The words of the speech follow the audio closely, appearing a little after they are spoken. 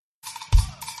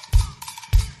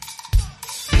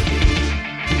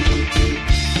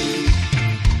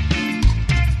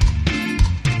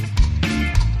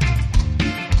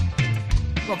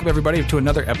Welcome, everybody, to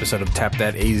another episode of Tap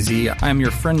That AZ. I am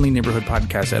your friendly neighborhood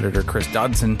podcast editor, Chris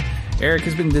Dodson. Eric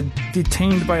has been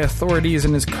detained by authorities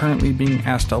and is currently being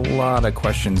asked a lot of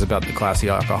questions about the classy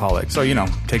alcoholic. So,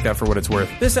 take that for what it's worth.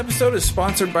 This episode is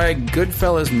sponsored by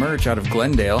Goodfellas Merch out of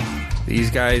Glendale.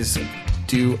 These guys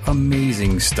do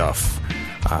amazing stuff.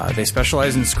 They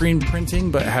specialize in screen printing,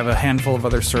 but have a handful of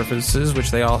other services, which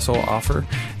they also offer.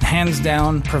 Hands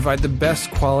down, provide the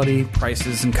best quality,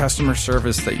 prices, and customer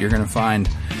service that you're going to find.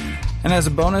 And as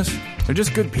a bonus, they're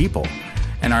just good people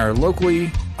and are locally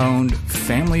owned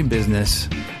family business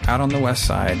out on the west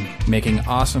side, making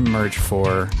awesome merch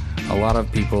for a lot of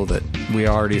people that we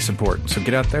already support. So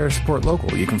get out there, support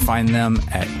local. You can find them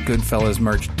at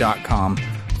goodfellasmerch.com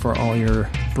for all your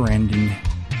branding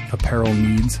apparel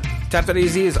needs. Tap That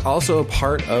AZ is also a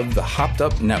part of the Hopped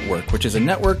Up Network, which is a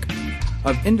network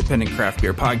of independent craft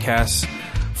beer podcasts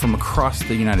from across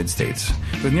the United States.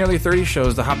 With nearly 30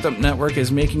 shows, the Hopped Up Network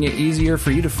is making it easier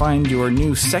for you to find your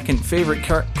new second favorite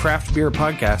craft beer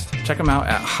podcast. Check them out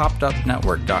at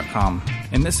hoppedupnetwork.com.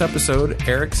 In this episode,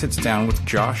 Eric sits down with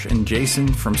Josh and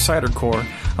Jason from Cider Core,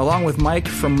 along with Mike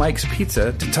from Mike's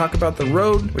Pizza, to talk about the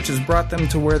road which has brought them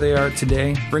to where they are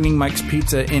today, bringing Mike's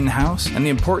Pizza in-house, and the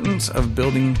importance of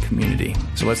building community.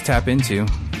 So let's tap into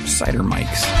Cider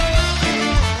Mike's.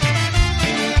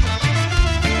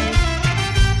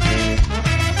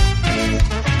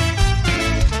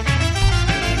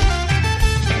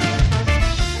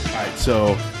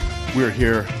 So we're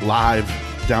here live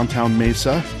downtown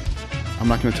Mesa. I'm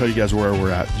not going to tell you guys where we're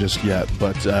at just yet,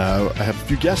 but I have a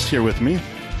few guests here with me.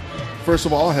 First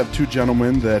of all, I have two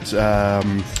gentlemen that I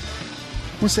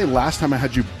want to say last time I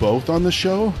had you both on the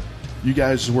show, you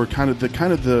guys were kind of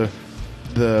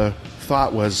the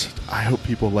thought was, I hope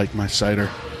people like my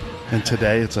cider. And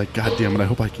today it's like, God damn it, I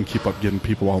hope I can keep up getting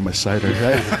people all my cider.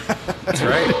 Right? That's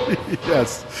right.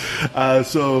 Yes.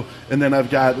 And then I've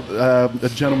got a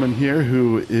gentleman here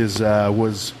who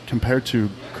was compared to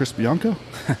Chris Bianco.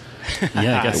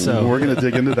 Yeah, I guess so. We're going to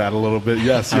dig into that a little bit.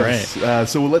 Yes. All yes. right.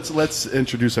 So let's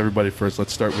introduce everybody first.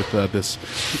 Let's start with this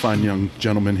fine young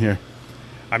gentleman here.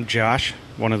 I'm Josh,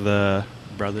 one of the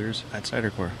brothers at Cider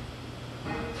Core.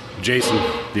 Jason,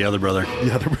 the other brother.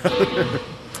 The other brother.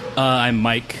 I'm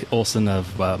Mike Olson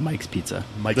of Mike's Pizza.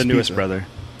 Mike's the newest Pizza. brother.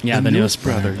 Yeah, the newest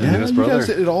brother. Yeah, newest you brother.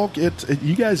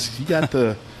 guys, you got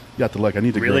the look. I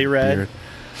need to Really grow red, beard.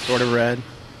 sort of red,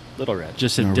 little red.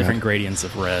 Just No, different red. gradients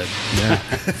of red. Yeah.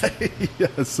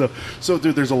 Yeah. So,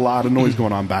 dude, there's a lot of noise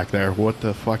going on back there. What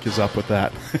the fuck is up with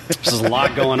that? There's a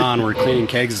lot going on. We're cleaning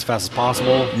kegs as fast as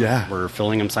possible. Yeah. We're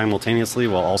filling them simultaneously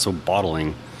while also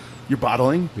bottling. You're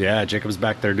bottling? Yeah, Jacob's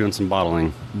back there doing some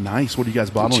bottling. Nice. What are you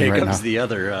guys bottling Jacob's right now? the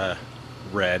other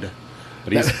red.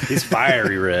 But he's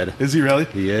fiery red. Is he really?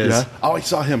 He is. Yeah. Oh, I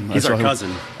saw him. He's I saw our him.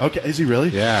 cousin. Okay. Is he really?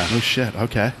 Yeah. Oh shit.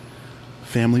 Okay.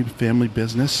 Family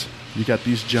business. You got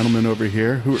these gentlemen over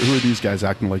here. Who are these guys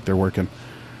acting like they're working?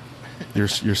 Your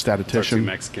It's our two statistician.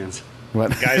 Mexicans.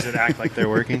 What? Guys that act like they're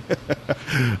working.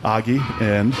 Augie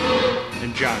and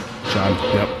And John. John.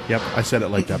 Yep. I said it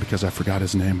like that because I forgot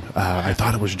his name. I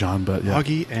thought it was John, but yeah.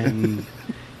 Augie and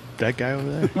that guy over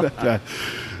there. That guy.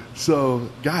 So,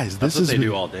 guys, That's this what is they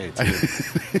do all day, too.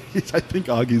 I think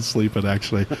Augie's sleeping.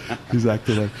 Actually, he's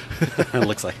acting like. It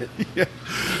looks like it. Yeah.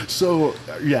 So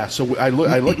I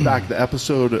look back. The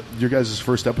episode, your guys'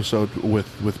 first episode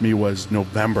with me was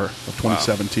November of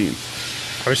 2017.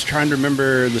 I was trying to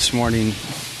remember this morning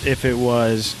if it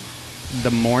was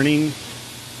the morning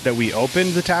that we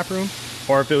opened the tap room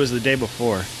or if it was the day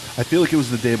before. I feel like it was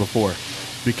the day before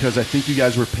because I think you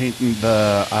guys were painting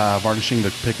the varnishing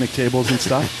the picnic tables and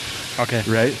stuff. Okay.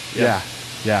 Right? Yeah.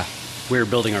 Yeah. We're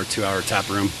building our 2-hour tap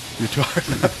room. Your 2 hours.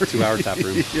 2-hour tap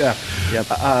room. Yeah. Yep.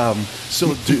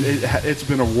 So, dude, it's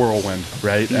been a whirlwind,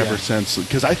 right? Yeah. Ever since.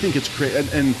 Because I think it's great.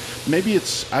 And maybe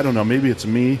it's, I don't know, maybe it's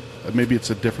me. Maybe it's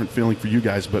a different feeling for you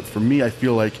guys. But for me, I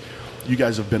feel like you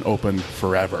guys have been open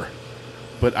forever.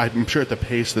 But I'm sure at the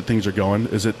pace that things are going,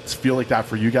 does it feel like that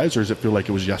for you guys? Or does it feel like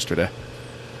it was yesterday?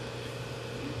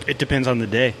 It depends on the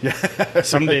day.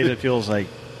 Some days it feels like,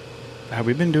 have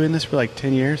we been doing this for like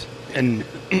 10 years? And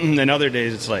then other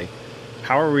days it's like,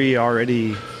 how are we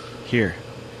already here?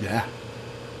 Yeah.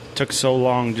 It took so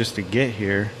long just to get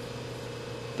here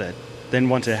that then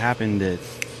once it happened,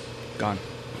 it's gone.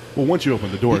 Well, once you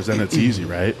open the doors, then it's easy,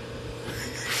 right?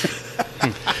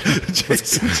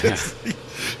 Jason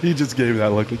he just gave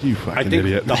that look like, you fucking I think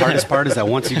idiot. the hardest part is that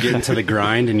once you get into the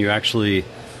grind and you actually,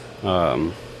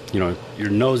 you're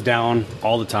nose down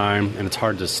all the time, and it's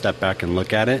hard to step back and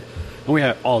look at it. And we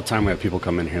have all the time. We have people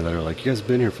come in here that are like, "You guys have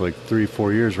been here for like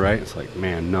 3-4 years, right?" It's like,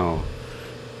 man, no,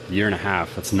 1.5 years.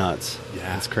 That's nuts.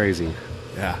 Yeah. It's crazy.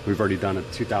 Yeah. We've already done a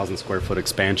 2,000 square foot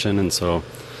expansion, and so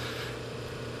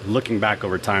looking back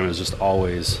over time, it was just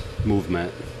always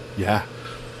movement. Yeah.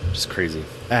 Just crazy.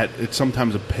 It's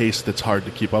sometimes a pace that's hard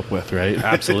to keep up with, right?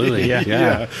 Absolutely.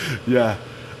 Yeah.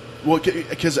 Well,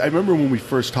 because I remember when we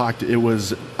first talked, it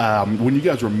was when you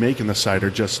guys were making the cider,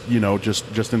 just in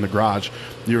the garage.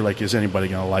 You were like, "Is anybody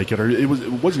going to like it?" Or it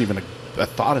wasn't even a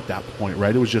thought at that point,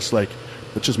 right? It was just like,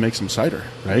 let's just make some cider,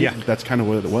 right? Yeah. That's kind of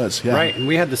what it was. Yeah. Right, and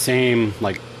we had the same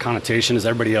connotation as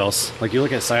everybody else. Like you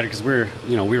look at cider because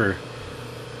we were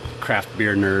craft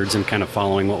beer nerds and kind of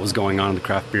following what was going on in the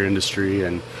craft beer industry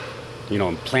and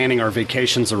planning our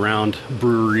vacations around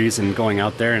breweries and going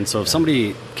out there. And so if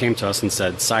somebody came to us and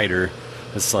said cider,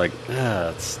 it's like,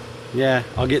 I'll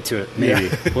get to it. Maybe.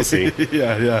 Yeah. We'll see.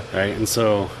 Yeah. Right. And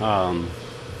so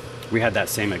we had that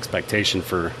same expectation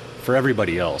for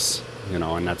everybody else,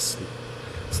 and it's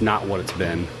not what it's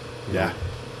been. Yeah.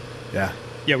 Yeah.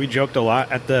 Yeah, we joked a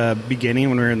lot at the beginning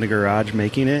when we were in the garage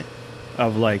making it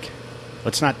of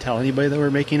let's not tell anybody that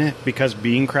we're making it, because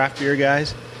being craft beer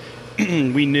guys,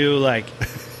 we knew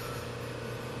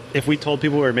if we told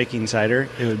people we were making cider,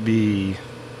 it would be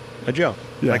a joke.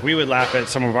 Yeah. We would laugh at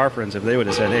some of our friends if they would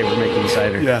have said, "Hey, we're making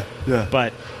cider." Yeah.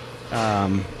 But,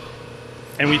 and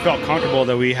we felt comfortable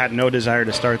that we had no desire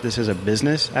to start this as a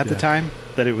business at the time,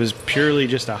 that it was purely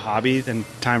just a hobby and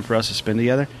time for us to spend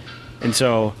together. And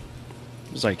so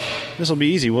it was like, this will be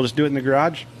easy. We'll just do it in the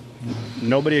garage.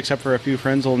 Nobody except for a few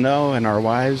friends will know, and our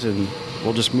wives, and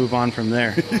we'll just move on from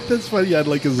there. That's funny. I'd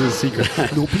like as a secret.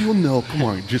 Nobody will know. Come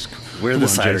on, we're the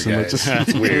cider guys.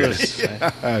 It's weird.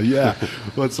 Yeah.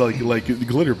 Well, it's like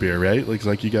glitter beer, right?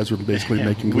 Like you guys were basically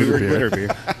making glitter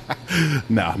beer.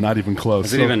 No, not even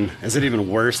close. Is it even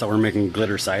worse that we're making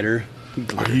glitter cider?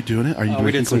 Are you doing it?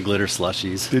 We did some glitter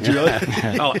slushies. Did you really?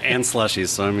 And slushies.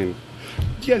 So I mean,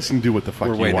 you guys can do what the fuck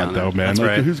We're you way want, down though, there. man. That's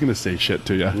right. Who's going to say shit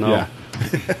to you? No. Yeah.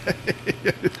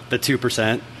 the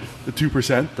 2%. The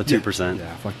 2%? The 2%.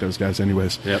 Yeah, fuck those guys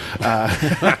anyways. Yep.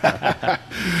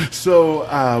 So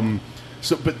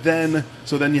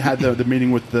then you had the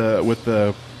meeting with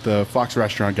the Fox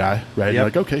restaurant guy, right? Yep. You're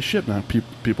like, okay, shit, man,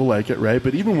 people like it, right?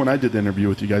 But even when I did the interview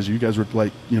with you guys were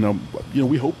like,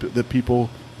 we hope that people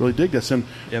really dig this. And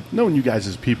knowing you guys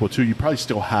as people too, you probably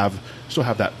still have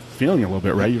that feeling a little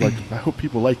bit, right? You're like, I hope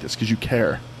people like this because you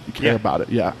care about it.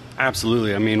 Yeah,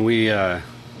 absolutely. I mean, we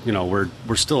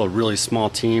we're still a really small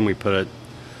team. We put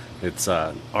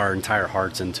our entire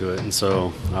hearts into it, and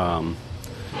so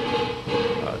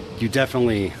you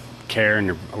definitely care,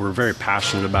 and we're very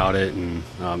passionate about it. And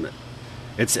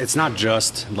it's not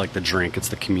just like the drink; it's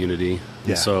the community. Yeah.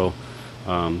 And so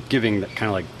giving that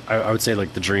kind of I would say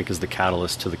the drink is the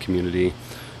catalyst to the community,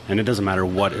 and it doesn't matter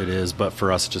what it is, but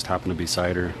for us, it just happened to be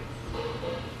cider.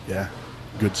 Yeah,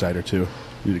 good cider too.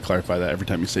 You need to clarify that every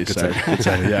time you say cider. Good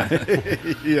cider,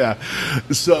 yeah. Yeah.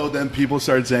 So then people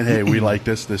started saying, "Hey, we like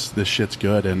this shit's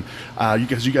good." And you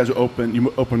guys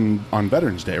opened on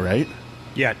Veterans Day, right?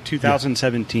 Yeah,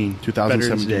 2017.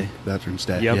 2017 Veterans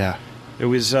Day. Yep. Yeah. It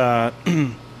was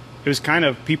it was kind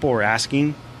of, people were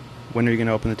asking, when are you going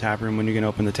to open the tap room? When are you going to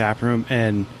open the tap room?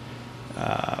 And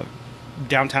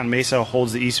downtown Mesa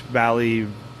holds the East Valley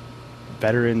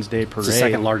Veterans Day Parade. It's the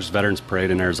second largest veterans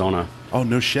parade in Arizona. Oh,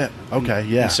 no shit. Okay,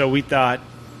 yeah. And so we thought,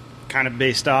 kind of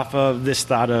based off of this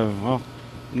thought of, well,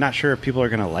 I'm not sure if people are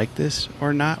going to like this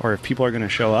or not, or if people are going to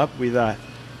show up. We thought,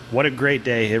 what a great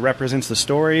day. It represents the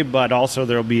story, but also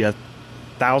there'll be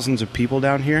thousands of people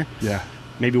down here. Yeah.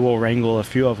 Maybe we'll wrangle a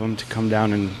few of them to come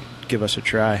down and give us a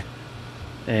try.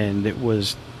 And it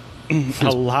was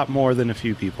a lot more than a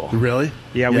few people. Really?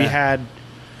 Yeah, we had,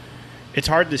 it's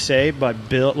hard to say, but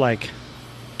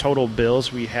total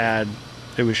bills,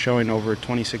 it was showing over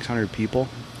 2,600 people.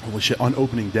 Holy shit, on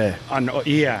opening day. On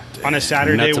a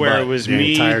Saturday where it was the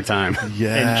me entire time.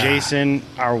 Yeah. and Jason,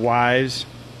 our wives.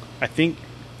 I think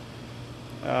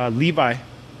Levi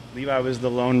was the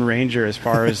Lone Ranger as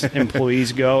far as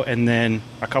employees go, and then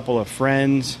a couple of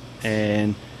friends,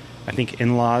 and I think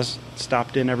in-laws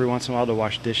stopped in every once in a while to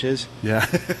wash dishes. Yeah.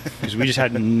 Because we just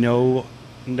had no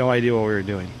idea what we were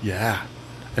doing. Yeah.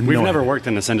 And We've never worked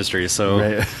in this industry, so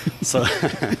Right. so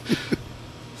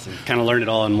kind of learned it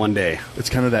all in one day. It's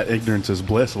kind of that ignorance is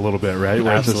bliss a little bit, right?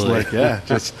 Where Absolutely. it's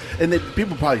just and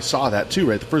people probably saw that too,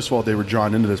 right? First of all, they were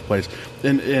drawn into this place,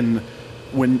 and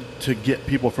when to get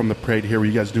people from the parade here, were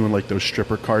you guys doing those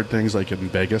stripper card things like in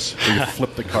Vegas, where you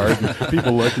flip the card and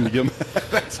people look and you give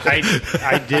them?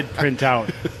 I did print out,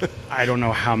 I don't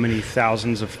know how many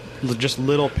thousands of just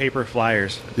little paper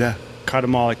flyers. Yeah. Cut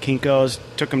them all at Kinko's,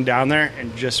 took them down there,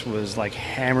 and just was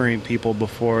hammering people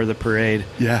before the parade.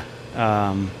 Yeah.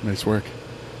 Nice work.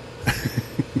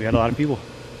 We had a lot of people.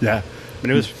 Yeah.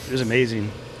 And it was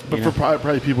amazing. But you for know?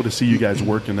 probably people to see you guys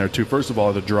working there too. First of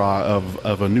all, the draw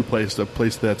of a new place, a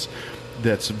place that's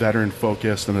veteran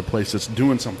focused, and a place that's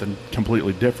doing something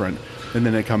completely different. And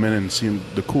then they come in and seeing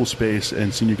the cool space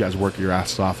and seeing you guys work your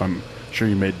asses off. I'm sure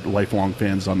you made lifelong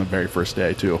fans on the very first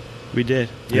day too. We did.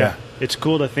 Yeah. It's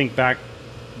cool to think back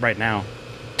right now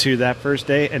to that first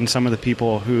day and some of the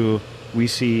people who we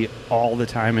see all the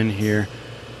time in here.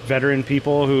 Veteran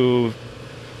people who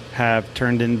have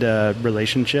turned into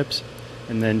relationships,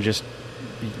 and then just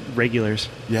regulars.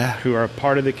 Yeah. Who are a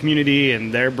part of the community,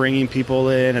 and they're bringing people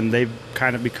in, and they've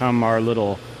kind of become our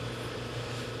little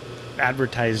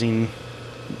advertising,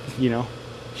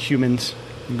 humans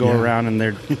go around, and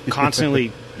they're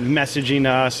constantly messaging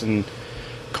us and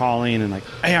calling and like,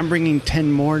 hey, I'm bringing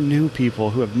 10 more new people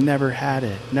who have never had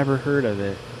it, never heard of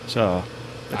it. So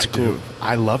that's cool. Dude,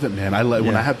 I love it, man.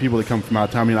 When I have people that come from out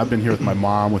of town. I mean, I've been here with my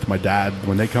mom, with my dad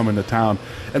when they come into town,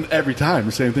 and every time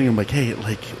the same thing. I'm like, hey,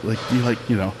 like do you like,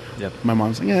 Yep. My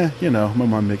mom's like, yeah, my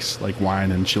mom makes like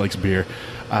wine and she likes beer.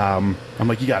 I'm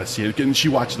like, you got to see it. And she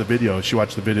watched the video.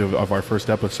 Of our first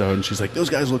episode, and she's like, those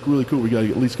guys look really cool. We got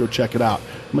to at least go check it out.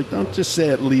 I'm like, don't just say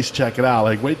at least check it out.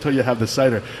 Like, wait till you have the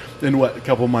cider. And a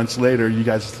couple months later, you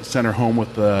guys sent her home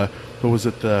with the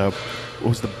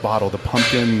bottle, the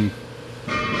pumpkin.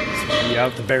 Yeah,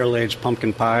 the barrel-aged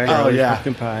pumpkin pie. Oh, yeah.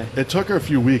 Pumpkin pie. It took her a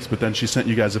few weeks, but then she sent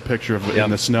you guys a picture of it in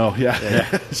the snow.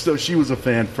 Yeah. So she was a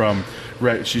fan from,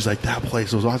 right. She's like, that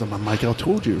place was awesome. I'm like, I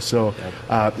told you. So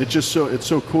it's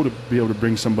so cool to be able to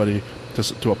bring somebody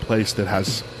to a place that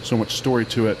has so much story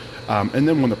to it. And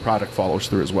then when the product follows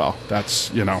through as well,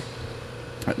 that's,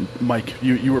 Mike,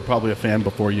 you were probably a fan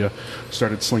before you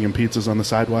started slinging pizzas on the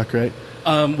sidewalk, right?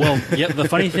 Well, yeah. The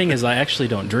funny thing is, I actually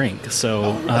don't drink. So,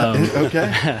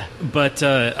 okay. but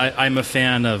I'm a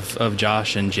fan of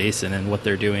Josh and Jason and what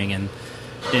they're doing, and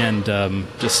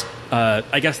just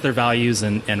I guess their values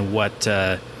and what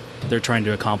they're trying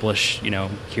to accomplish.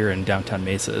 Here in downtown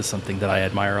Mesa is something that I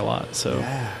admire a lot. So.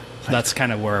 That's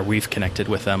kind of where we've connected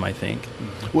with them, I think.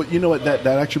 Well, you know what? That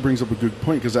actually brings up a good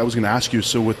point, because I was going to ask you.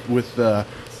 So with the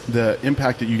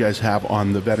impact that you guys have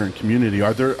on the veteran community,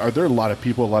 are there a lot of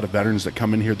veterans that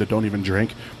come in here that don't even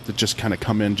drink, that just kind of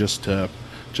come in just to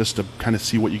kind of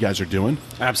see what you guys are doing?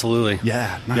 Absolutely.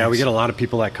 Yeah. Nice. Yeah, we get a lot of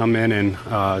people that come in, and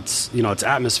it's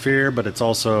atmosphere, but it's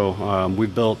also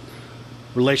we've built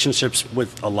relationships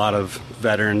with a lot of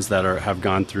veterans that have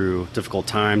gone through difficult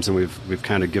times, and we've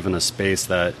kind of given a space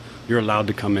that you're allowed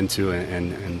to come into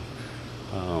and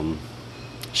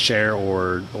share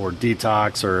or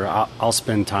detox, or I'll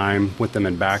spend time with them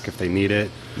and back if they need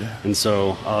it. Yeah. And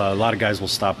so a lot of guys will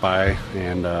stop by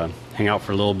and hang out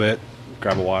for a little bit,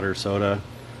 grab a water, soda,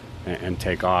 and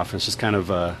take off. It's just kind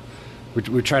of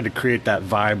we tried to create that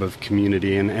vibe of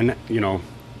community, and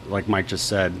like Mike just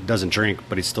said, doesn't drink,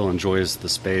 but he still enjoys the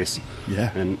space.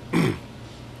 Yeah. And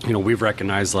we've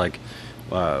recognized, like,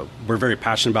 we're very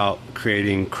passionate about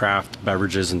creating craft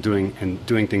beverages and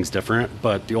doing things different,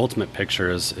 but the ultimate picture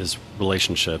is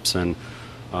relationships and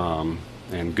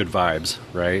good vibes,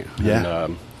 right? Yeah.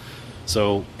 And,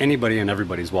 so anybody and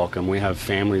everybody's welcome. We have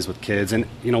families with kids, and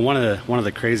one of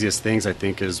the craziest things I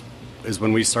think is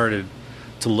when we started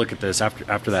to look at this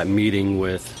after that meeting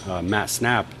with Matt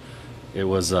Snap. It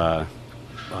was your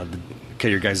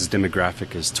guys'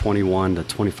 demographic is 21 to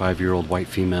 25-year-old white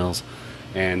females,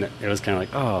 and it was kind of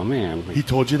like, oh man, He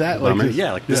told you that?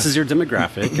 This is your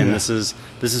demographic, and this is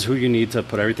who you need to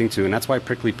put everything to, and that's why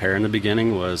Prickly Pear in the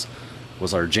beginning was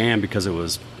our jam, because it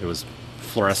was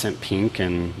fluorescent pink,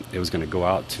 and it was going to go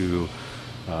out to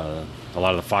a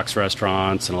lot of the Fox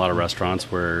restaurants and a lot of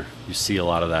restaurants where you see a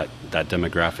lot of that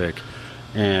demographic.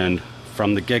 And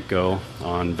from the get-go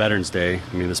on Veterans Day,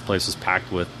 I mean, this place was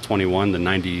packed with 21 to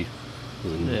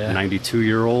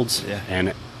 92-year-olds,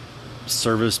 and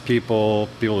service people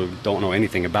who don't know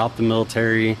anything about the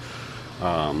military.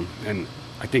 And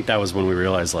I think that was when we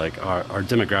realized, like, our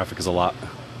demographic is a lot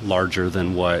larger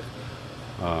than what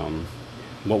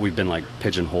we've been, like,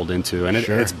 pigeonholed into. And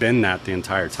it's been that the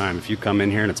entire time. If you come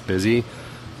in here and it's busy,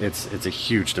 it's a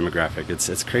huge demographic.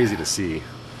 It's crazy to see.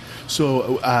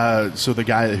 So the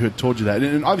guy who had told you that,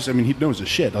 and obviously, I mean, he knows his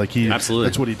shit. Like, absolutely,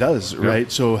 that's what he does, right?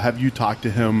 Yep. So have you talked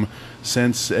to him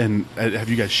since, and have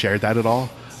you guys shared that at all?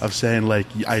 Of saying, like,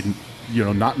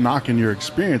 not knocking your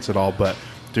experience at all, but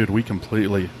dude, we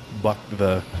completely bucked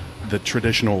the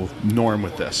traditional norm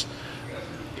with this.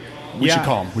 We should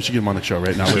call him. We should get him on the show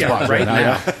right now. Right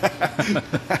now.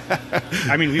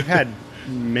 I mean, we've had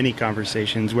many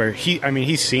conversations where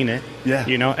he's seen it. Yeah.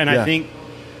 And I think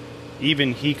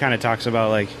even he kind of talks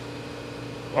about, like,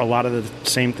 a lot of the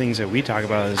same things that we talk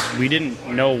about is we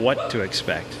didn't know what to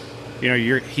expect.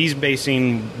 he's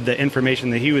basing the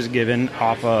information that he was given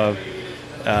off of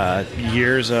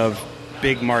years of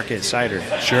big market cider.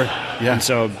 Sure. Yeah. And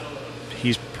so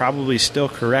he's probably still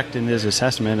correct in his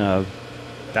assessment of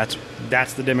that's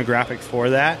the demographic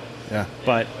for that. Yeah.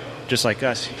 But just like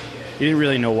us, he didn't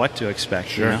really know what to expect.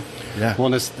 Sure. You know? Yeah. Well,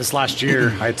 this last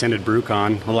year, I attended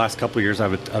BrewCon. The last couple of years,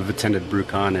 I've attended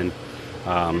BrewCon,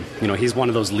 and he's one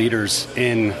of those leaders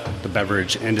in the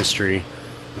beverage industry,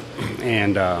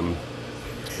 and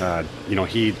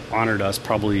he honored us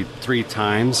probably 3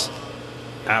 times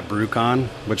at BrewCon,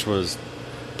 which was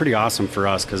pretty awesome for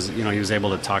us because he was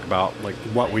able to talk about like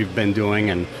what we've been doing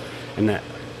and that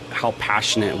how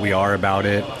passionate we are about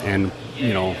it, and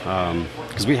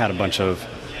because we had a bunch of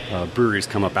breweries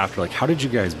come up after, like, how did you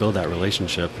guys build that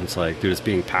relationship? And it's like, dude, it's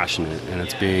being passionate, and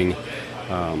it's being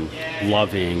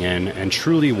loving and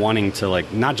truly wanting to,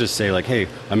 like, not just say like, hey,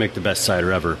 I make the best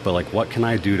cider ever, but like, what can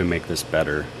I do to make this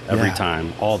better every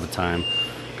time, all the time?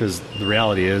 Because the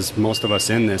reality is most of us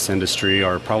in this industry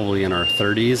are probably in our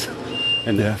 30s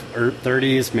and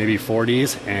 30s, maybe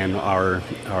 40s, and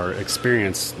our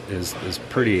experience is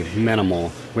pretty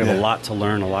minimal. We have a lot to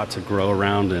learn, a lot to grow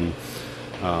around, and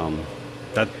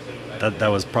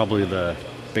that was probably the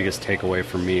biggest takeaway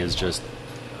for me, is just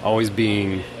always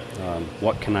being,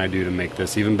 what can I do to make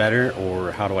this even better,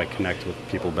 or how do I connect with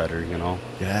people better,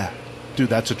 Yeah. Dude,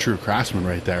 that's a true craftsman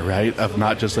right there, right? Of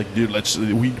not just like, dude,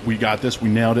 we got this, we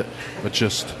nailed it, but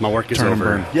just my work is turn and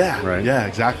over. burn. Yeah, right. Yeah,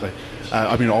 exactly.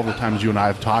 All the times you and I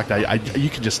have talked, you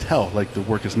can just tell, like, the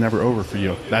work is never over for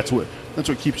you. That's what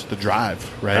keeps the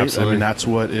drive, right? Absolutely. I mean, that's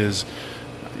what is.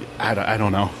 I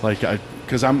don't know, like,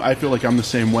 because I feel like I'm the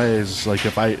same way. As like,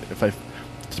 if I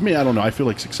to me, I don't know. I feel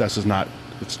like success is not.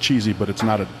 It's cheesy, but it's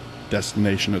not a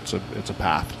destination. It's a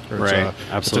path. Or right.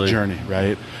 Absolutely. It's a journey,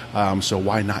 right? So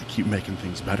why not keep making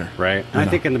things better? Right. And I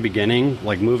think in the beginning,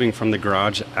 like, moving from the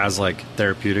garage as like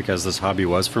therapeutic as this hobby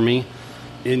was for me,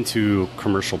 into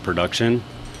commercial production,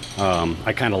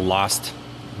 I kind of lost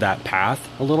that path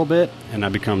a little bit, and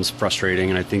that becomes frustrating.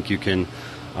 And I think you can,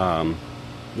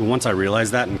 once I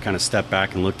realized that and kind of stepped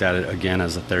back and looked at it again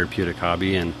as a therapeutic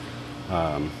hobby, and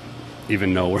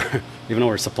even though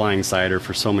we're supplying cider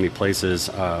for so many places,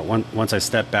 once I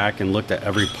stepped back and looked at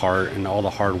every part and all the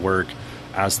hard work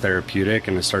as therapeutic,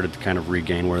 and I started to kind of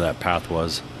regain where that path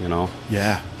was,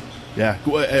 Yeah.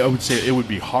 Well, I would say it would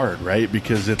be hard, right?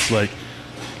 Because it's like,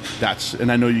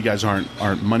 and I know you guys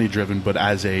aren't money driven, but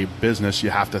as a business, you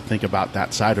have to think about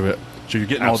that side of it. So you're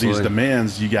getting all these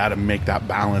demands, you got to make that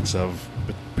balance of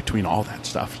between all that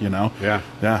stuff, Yeah.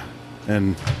 Yeah.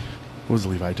 And what was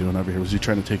Levi doing over here? Was he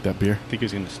trying to take that beer? I think he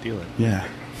was going to steal it. Yeah.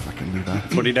 Fucking Levi.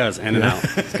 That's what he does, in and out.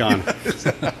 It's gone.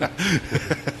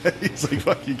 He's like,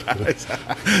 fuck you guys.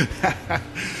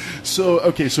 So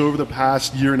over the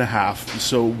past year and a half,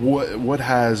 so what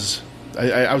has...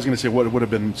 I was going to say what would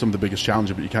have been some of the biggest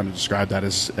challenges, but you kind of described that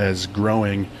as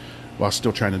growing while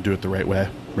still trying to do it the right way,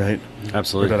 right?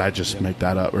 Absolutely. Or did I just make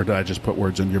that up? Or did I just put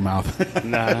words in your mouth?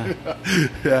 Nah.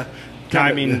 Yeah.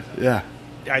 I mean, yeah.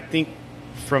 I think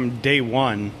from day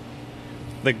one,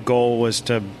 the goal was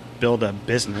to build a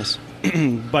business,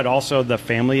 but also the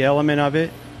family element of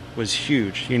it was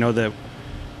huge. That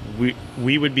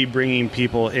we would be bringing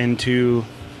people into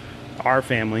our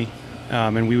family,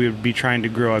 and we would be trying to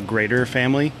grow a greater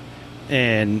family,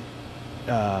 and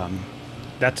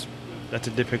that's a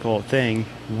difficult thing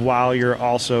while you're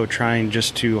also trying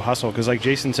just to hustle. Because like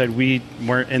Jason said, we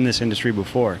weren't in this industry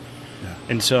before. Yeah.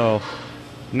 And so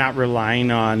not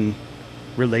relying on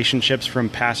relationships from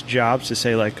past jobs to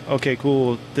say like, okay,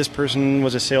 cool, this person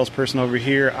was a salesperson over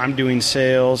here, I'm doing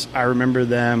sales, I remember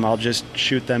them, I'll just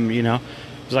shoot them, it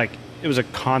was a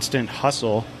constant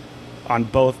hustle on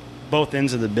both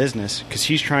ends of the business, because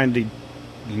he's trying to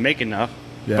make enough,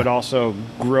 but also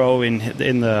grow in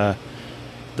the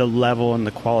level and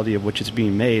the quality of which it's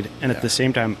being made. And at the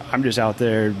same time, I'm just out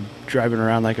there driving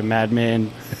around like a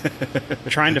madman,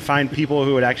 trying to find people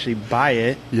who would actually buy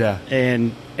it,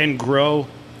 and grow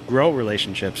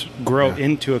relationships, grow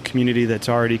into a community that's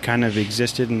already kind of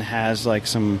existed and has like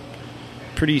some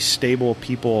pretty stable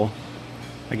people,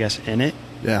 I guess, in it.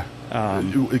 Yeah.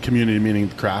 Community meaning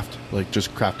craft, like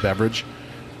just craft beverage.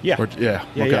 Yeah.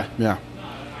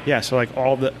 Yeah, so like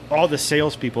all the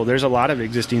salespeople, there's a lot of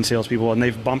existing salespeople, and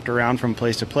they've bumped around from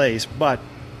place to place, but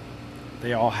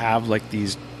they all have like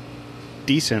these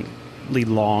decently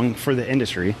long for the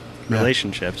industry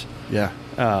relationships. Yeah.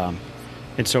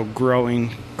 And so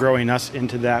growing us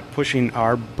into that, pushing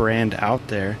our brand out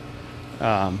there,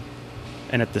 and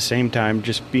at the same time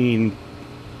just being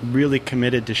really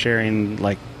committed to sharing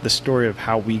like the story of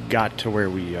how we got to where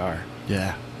we are.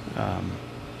 Yeah.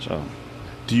 So.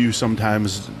 do you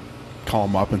sometimes call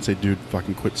them up and say, dude,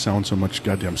 fucking quit selling so much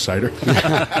goddamn cider?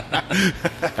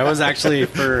 That was actually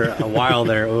for a while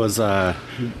there. It was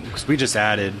because we just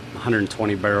added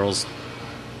 120 barrels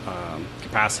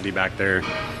capacity back there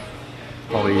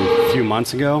probably a few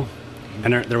months ago,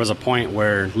 and there was a point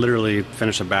where literally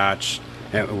finish a batch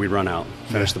and we'd run out.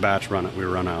 Finish the batch, run it, we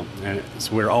run out, and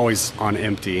so we were always on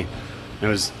empty. And I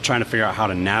was trying to figure out how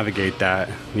to navigate that,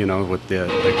 with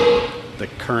the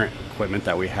current equipment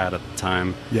that we had at the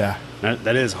time. Yeah.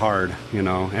 That is hard,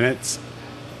 and it's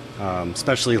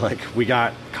especially like we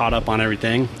got caught up on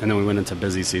everything, and then we went into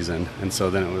busy season, and so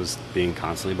then it was being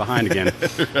constantly behind again.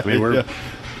 I mean, we're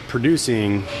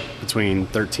producing between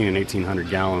 1,300 and 1,800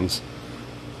 gallons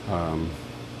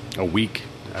a week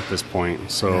at this point.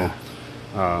 So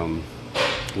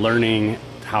learning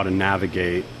how to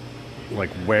navigate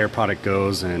like where product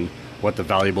goes and what the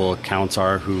valuable accounts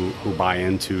are who buy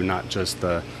into not just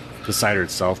the cider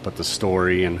itself, but the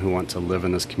story and who want to live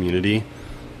in this community,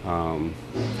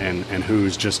 and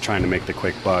who's just trying to make the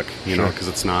quick buck, because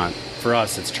it's not, for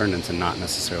us, it's turned into not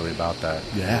necessarily about that.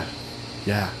 Yeah.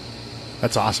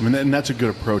 That's awesome. And that's a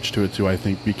good approach to it too, I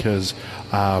think, because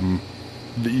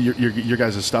your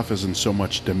guys' stuff is in so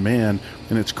much demand,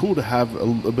 and it's cool to have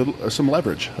a bit some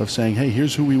leverage of saying, hey,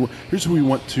 here's who we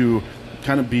want to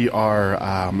kind of be our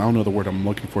I don't know the word I'm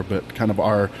looking for, but kind of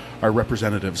our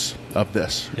representatives of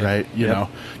this, right? You know,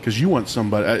 because you want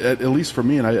somebody, at least for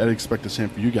me, and I'd expect the same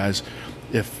for you guys.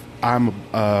 If I'm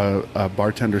a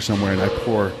bartender somewhere and I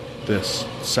pour this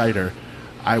cider,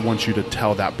 I want you to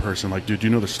tell that person, like, dude, do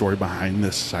you know the story behind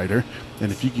this cider?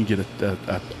 And if you can get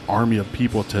an army of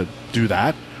people to do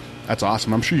that, that's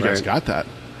awesome. I'm sure you guys got that,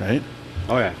 right?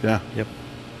 Oh, yeah. Yeah. Yep.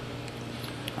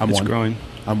 It's growing.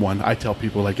 I'm one. I tell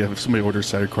people, like, if somebody orders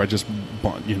cider core, I just,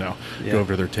 go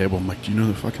over to their table. I'm like, do you know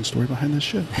the fucking story behind this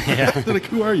shit? Yeah. They're like,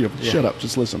 who are you? Shut up.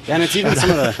 Just listen. And it's even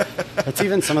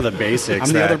some of the basics.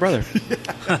 I'm the other brother.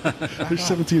 There's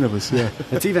 17 of us,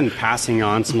 It's even passing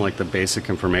on some, like, the basic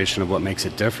information of what makes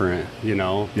it different,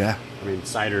 Yeah. I mean,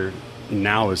 cider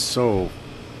now is so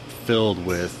filled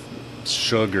with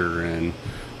sugar and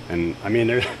I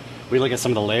mean, we look at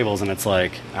some of the labels and it's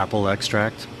like apple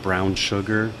extract, brown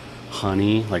sugar,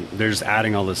 honey, like they're just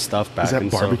adding all this stuff back. Is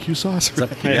that barbecue sauce?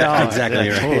 Yeah, exactly.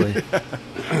 Yeah, right.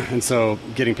 totally. And so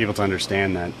getting people to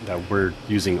understand that we're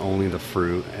using only the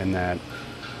fruit, and that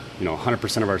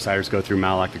 100% of our ciders go through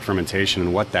malolactic fermentation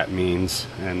and what that means.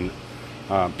 And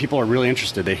people are really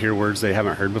interested. They hear words they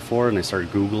haven't heard before, and they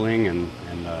start Googling, and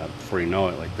before you know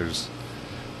it, like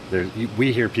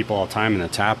we hear people all the time in the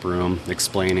tap room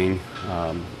explaining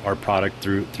our product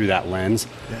through that lens.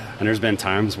 Yeah. And there's been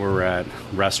times where we're at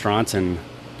restaurants and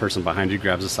the person behind you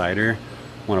grabs a cider,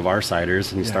 one of our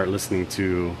ciders, and you start listening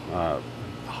to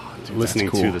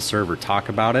to the server talk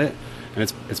about it,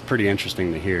 and it's pretty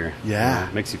interesting to hear. Yeah.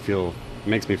 It makes me feel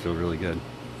really good.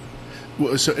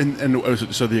 Well, so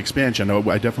so the expansion,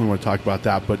 I definitely want to talk about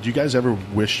that. But do you guys ever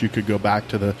wish you could go back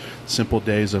to the simple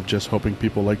days of just hoping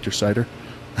people liked your cider?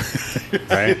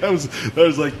 Right. that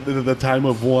was like the time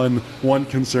of one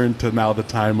concern to now the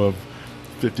time of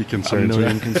 50 concerns. A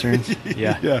million right? concerns.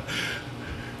 Yeah.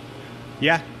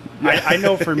 Yeah. I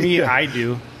know for me, Yeah. I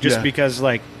do, just because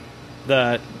like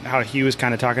how he was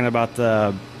kind of talking about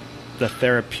the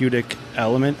therapeutic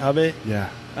element of it. Yeah.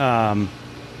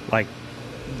 Like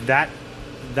that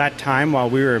time while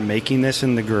we were making this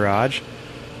in the garage,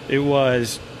 it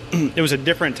was a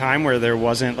different time where there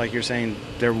wasn't, like you're saying,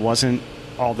 there wasn't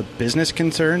all the business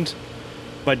concerns,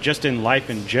 but just in life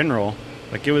in general,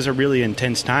 like it was a really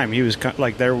intense time. He was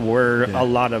like, there were a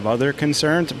lot of other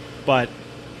concerns, but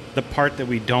the part that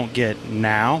we don't get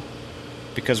now,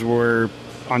 because we're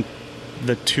on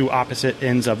the two opposite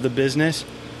ends of the business,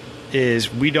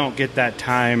 is we don't get that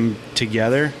time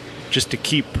together just to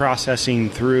keep processing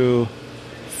through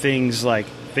things that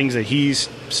he's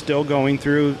still going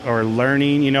through or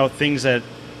learning, things that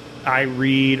I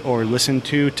read or listen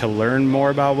to learn more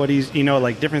about what he's,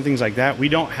 like different things like that. We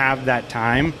don't have that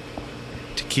time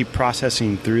to keep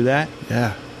processing through that.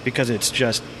 Yeah. Because it's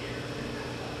just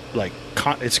like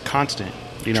it's constant.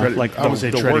 Like I would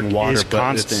say the treading work water, is but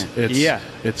constant. It's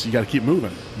you got to keep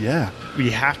moving. Yeah.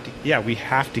 We have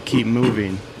to keep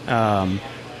moving. And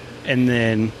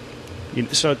then I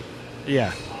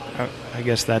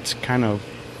guess that's kind of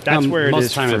where it is. Most of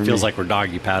the time for it feels me. like we're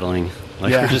doggy paddling.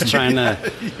 Like we're just trying to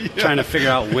figure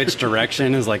out which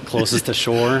direction is like closest to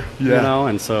shore,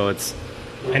 and so it's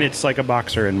like a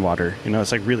boxer in water,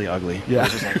 it's like really ugly. Yeah.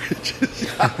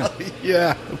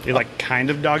 Yeah. You're like kind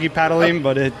of doggy paddling,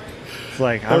 but it's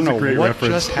like, I don't know what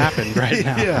just happened right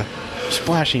now. Yeah.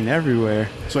 splashing everywhere.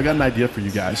 So I got an idea for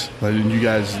you guys. And you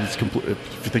guys, if you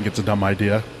think it's a dumb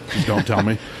idea, just don't tell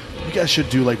me. You guys should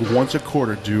do like once a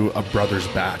quarter, do a brothers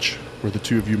batch where the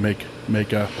two of you make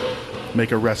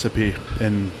a recipe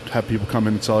and have people come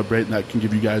in and celebrate, and that can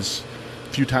give you guys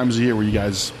a few times a year where you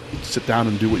guys sit down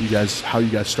and do how you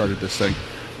guys started this thing.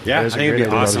 Yeah, I think it'd be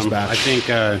Brothers awesome. batch. I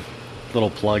think little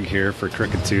plug here for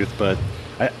Crooked Tooth, but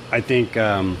I think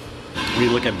when you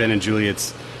look at Ben and Julie,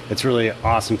 it's really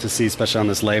awesome to see, especially on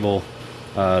this label,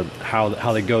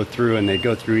 how they go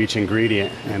through each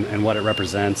ingredient and what it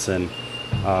represents, and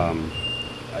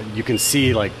you can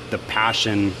see like the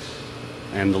passion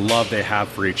and the love they have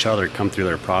for each other come through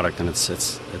their product, and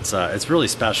it's really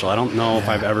special. I don't know if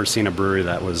I've ever seen a brewery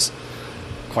that was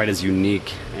quite as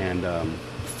unique and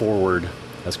forward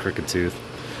as Crooked Tooth.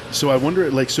 So I wonder,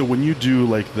 like, so when you do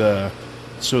like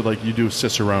you do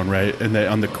Cicerone, right? And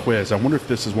on the quiz, I wonder if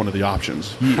this is one of the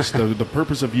options. Yeast. the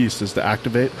purpose of yeast is to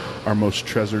activate our most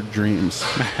treasured dreams.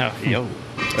 Yo.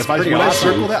 When I awesome.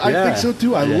 circle that, I Yeah. think so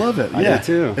too. I love it. I do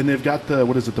too. And they've got the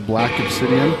Black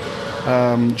Obsidian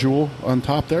jewel on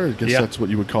top there. I guess that's what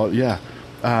you would call it. Yeah.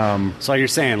 So like you're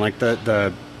saying, like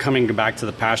the coming back to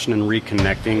the passion and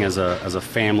reconnecting as a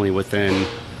family within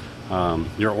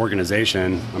your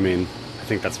organization. I mean, I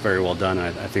think that's very well done.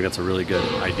 I think that's a really good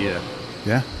idea.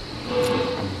 Yeah.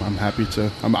 I'm happy to.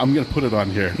 I'm going to put it on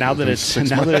here. Now that it's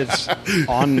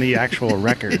on the actual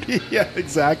record. Yeah,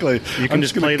 exactly. You can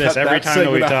just play this every time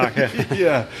that we talk.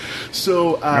 Yeah.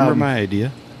 So Remember my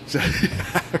idea?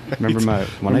 Remember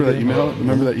that email?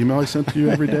 Remember that email I sent to you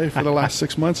every day for the last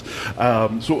 6 months?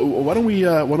 So why don't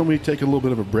we take a little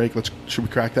bit of a break? Should we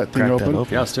crack that thing open?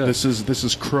 Yeah, let's do it. This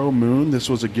is Crow Moon. This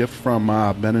was a gift from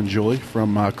Ben and Julie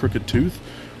from Crooked Tooth.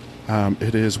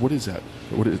 It is, what is that?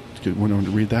 Want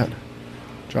to read that?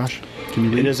 Josh, can you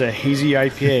read? It is a hazy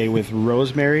IPA with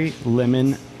rosemary,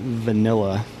 lemon,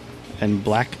 vanilla, and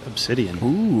black obsidian.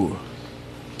 Ooh.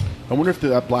 I wonder if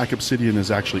that Black Obsidian is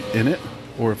actually in it,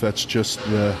 or if that's just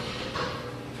the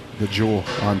jewel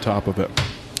on top of it.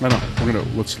 I don't know.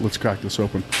 Let's crack this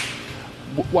open.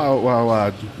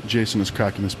 While Jason is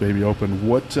cracking this baby open,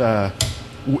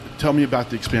 tell me about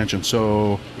the expansion.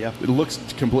 So it looks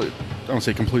I don't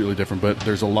say completely different, but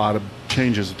there's a lot of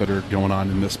changes that are going on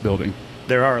in this building.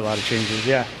 There are a lot of changes,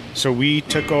 yeah. So we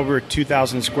took over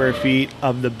 2,000 square feet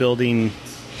of the building,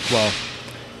 well,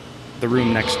 the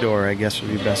room next door, I guess would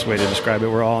be the best way to describe it.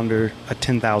 We're all under a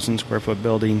 10,000 square foot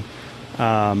building.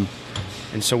 And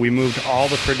so we moved all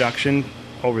the production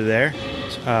over there.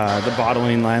 The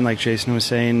bottling line, like Jason was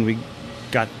saying, we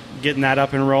got getting that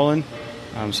up and rolling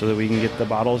so that we can get the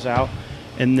bottles out.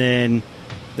 And then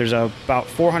there's about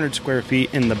 400 square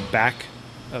feet in the back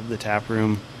of the tap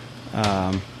room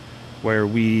where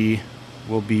we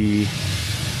will be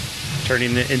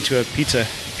turning it into a pizza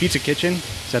kitchen.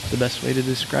 Is that the best way to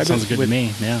describe Sounds it? good to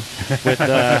me. Yeah.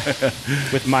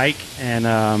 With Mike, and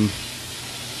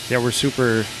we're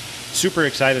super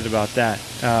excited about that.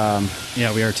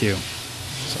 Yeah, we are too.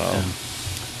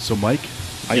 So Mike,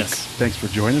 Yes. thanks for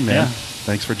joining, man. Yeah.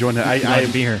 Thanks for joining. Glad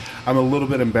to be here. I'm a little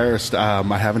bit embarrassed. I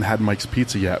haven't had Mike's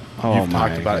pizza yet. Oh, You've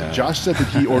talked about it. Josh said that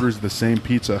he orders the same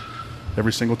pizza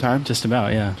every single time. Just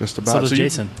about, yeah. Just about. So does So you-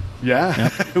 Jason. Yeah.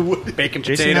 Bacon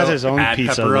Jason potato, has his own add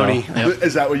pizza, pepperoni. though. Yep.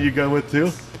 Is that what you go with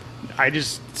too? I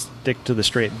just stick to the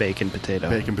straight bacon potato.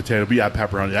 Bacon potato, but yeah,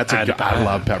 pepperoni. I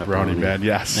love pepperoni, man.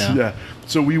 Yes, Yeah. yeah.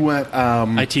 So we went.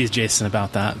 I teased Jason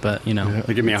about that, but you know,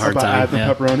 They give me a hard about time. add the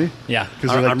Yeah. pepperoni. yeah.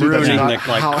 Because they're like, I'm dude, that's ruining not the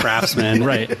how- craftsman.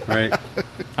 Right. Right.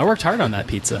 I worked hard on that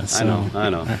pizza. So. I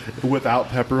know. without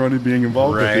pepperoni being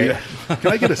involved. Right.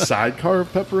 Can I get a sidecar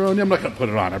of pepperoni? I'm not going to put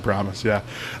it on, I promise. Yeah.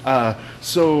 I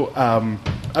don't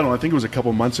know. I think it was a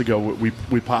couple months ago.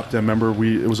 We popped in. Remember,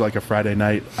 it was like a Friday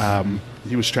night.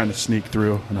 He was trying to sneak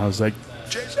through, and I was like,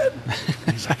 Jason.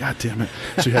 He's like, God damn it.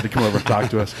 So he had to come over and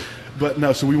talk to us. But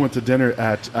no, so we went to dinner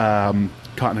at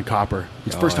Cotton and Copper.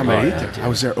 It's the first time I ate there. I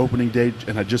was there opening day,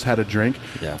 and I just had a drink.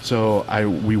 Yeah. So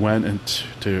we went, and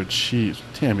dude,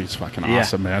 Tammy's fucking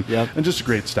awesome, man. Yep. And just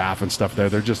great staff and stuff there.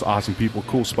 They're just awesome people,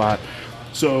 cool spot.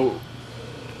 So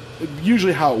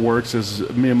usually how it works is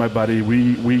me and my buddy,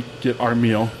 we get our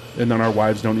meal, and then our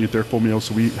wives don't eat their full meal,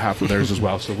 so we eat half of theirs as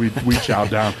well. So we chow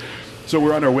down. So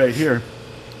we're on our way here,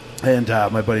 and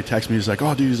my buddy texts me. He's like,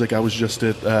 "Oh, dude," he's like, "I was just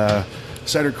at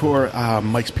Cider Core.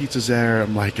 Mike's Pizza's there."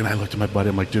 I'm like, and I looked at my buddy.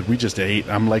 I'm like, "Dude, we just ate."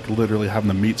 I'm like literally having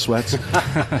the meat sweats,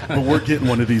 but we're getting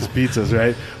one of these pizzas,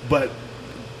 right? But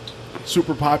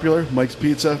super popular. Mike's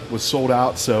Pizza was sold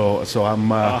out, so I'm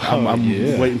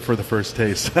waiting for the first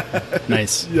taste.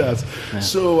 Nice. Yes. Yeah.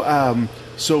 So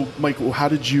So, Mike, how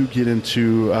did you get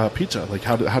into pizza? Like,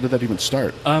 how did that even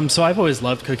start? So I've always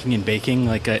loved cooking and baking.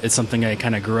 Like, it's something I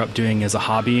kind of grew up doing as a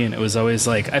hobby, and it was always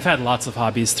like I've had lots of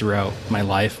hobbies throughout my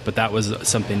life, but that was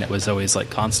something that was always like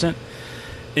constant.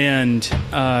 And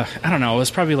I don't know, it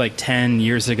was probably like 10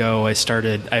 years ago.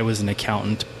 I was an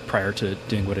accountant prior to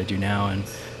doing what I do now, and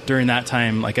during that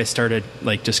time, like I started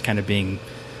like just kind of being,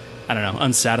 I don't know,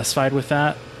 unsatisfied with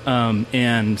that,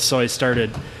 and so I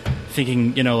started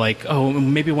thinking, like, oh,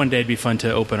 maybe one day it'd be fun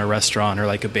to open a restaurant or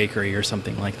like a bakery or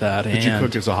something like that. Did you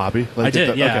cook as a hobby? Like, I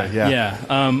did, yeah, okay,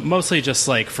 yeah. Mostly just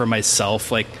like for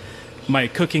myself. Like my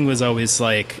cooking was always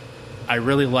like, I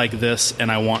really like this, and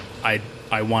I want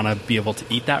to be able to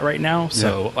eat that right now.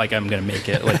 So like I'm gonna make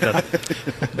it. Like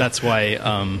that's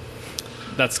why.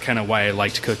 That's kind of why I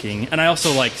liked cooking, and it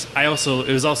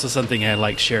was also something I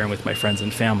liked sharing with my friends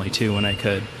and family too when I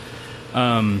could.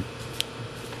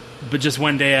 But just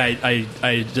one day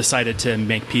I decided to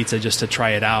make pizza just to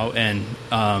try it out, and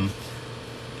I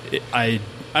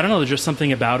don't know, there's just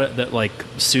something about it that like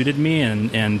suited me,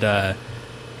 and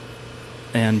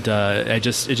it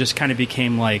just kind of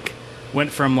became like,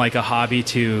 went from like a hobby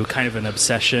to kind of an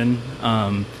obsession.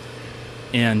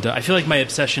 And I feel like my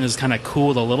obsession has kind of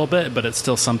cooled a little bit, but it's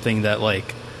still something that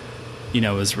like,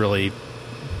 is really,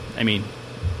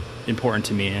 important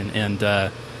to me. And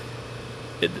the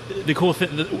cool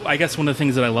thing, I guess one of the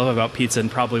things that I love about pizza, and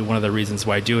probably one of the reasons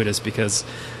why I do it, is because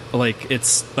like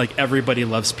it's like everybody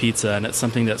loves pizza, and it's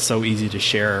something that's so easy to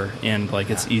share, and like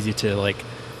it's easy to like,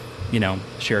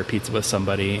 share a pizza with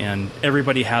somebody, and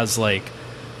everybody has like,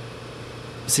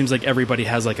 seems like everybody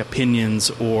has like opinions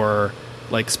or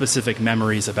like specific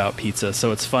memories about pizza,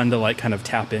 so it's fun to like kind of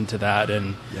tap into that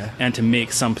and to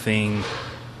make something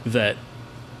that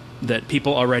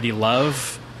people already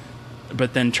love,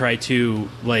 but then try to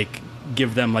like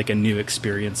give them like a new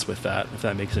experience with that, if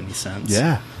that makes any sense.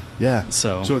 Yeah.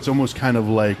 So it's almost kind of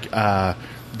like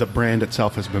the brand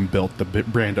itself has been built, the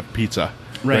brand of pizza.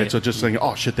 Right. So just saying,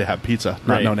 oh shit, they have pizza,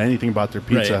 not knowing anything about their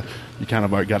pizza, you kind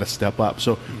of got to step up.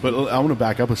 So, but I want to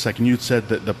back up a second. You said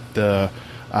that the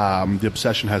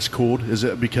obsession has cooled. Is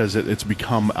it because it's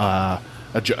become a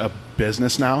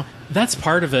business now? That's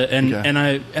part of it, and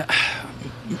I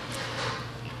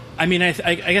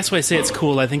guess when I say it's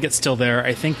cool, I think it's still there.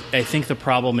 I think the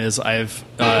problem is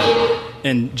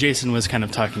and Jason was kind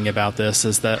of talking about this,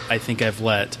 is that I think I've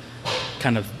let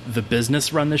kind of the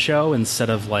business run the show instead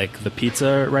of like the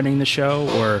pizza running the show,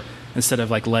 or instead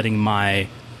of like letting my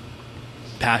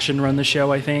passion run the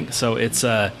show, I think. So it's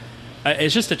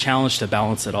just a challenge to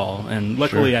balance it all. And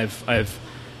luckily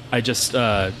I just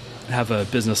have a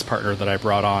business partner that I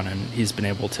brought on, and he's been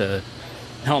able to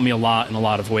help me a lot in a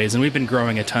lot of ways. And we've been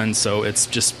growing a ton. So it's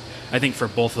just, I think for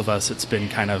both of us, it's been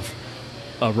kind of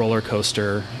a roller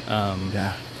coaster,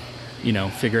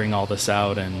 figuring all this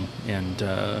out and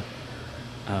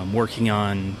working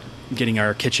on getting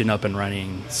our kitchen up and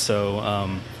running. So,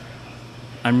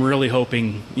 I'm really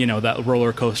hoping, that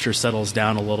roller coaster settles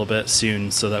down a little bit soon,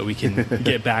 so that we can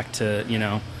get back to,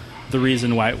 the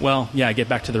reason why, get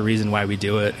back to the reason why we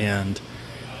do it, and,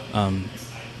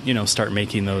 start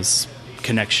making those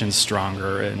connections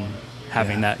stronger, and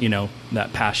having that,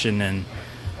 that passion and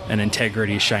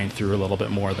integrity shine through a little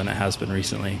bit more than it has been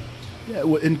recently. Yeah,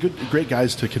 well, and great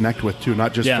guys to connect with too,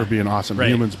 not just for being awesome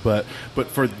humans, but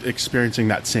for experiencing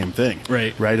that same thing,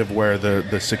 right? Of where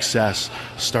the success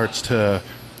starts to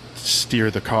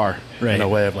steer the car in a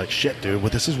way of like, shit, dude.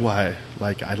 Well, this is why,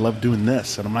 like, I love doing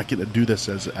this, and I'm not going to do this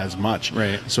as much.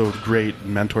 Right. So great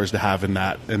mentors to have in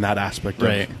that aspect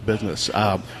of business.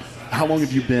 How long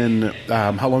have you been?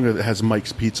 How long has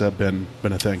Mike's Pizza been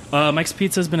a thing? Mike's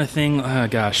Pizza has been a thing. I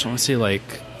want to say like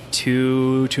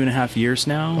 2.5 years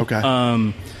now.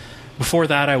 Okay. Before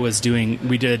that, I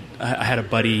had a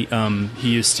buddy.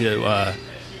 He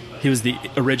was the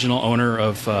original owner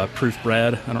of Proof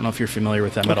Bread. I don't know if you're familiar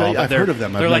with them at all. But I've heard of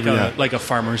them. They're like a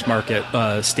farmer's market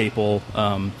staple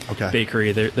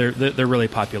bakery. They're really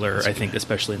popular, I think,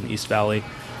 especially in the East Valley.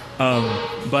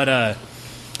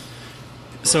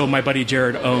 So my buddy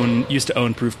Jared used to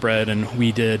own Proof Bread, and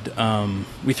we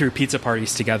threw pizza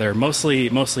parties together, mostly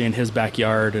in his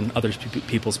backyard and other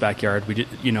people's backyard. We did,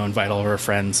 invite all of our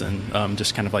friends and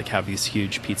just kind of like have these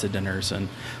huge pizza dinners. And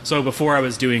so before I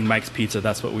was doing Mike's Pizza,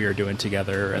 that's what we were doing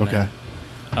together. And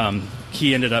then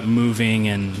he ended up moving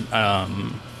and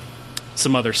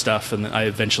some other stuff, and I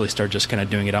eventually started just kind of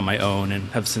doing it on my own, and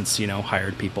have since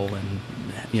hired people and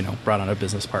brought on a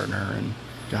business partner. And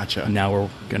Gotcha. now we're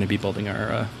going to be building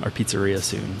our pizzeria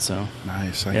soon. So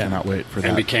Nice. I Yeah. cannot wait for And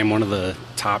that. became one of the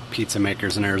top pizza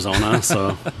makers in Arizona.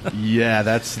 So Yeah,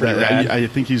 that's Pretty that. rad. I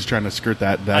think he's trying to skirt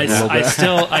that a I little bit.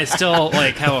 I still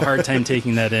like have a hard time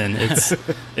taking that in.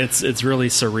 It's really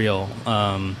surreal.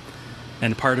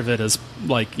 And part of it is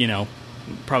like, you know,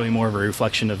 probably more of a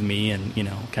reflection of me and, you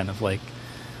know, kind of like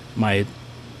my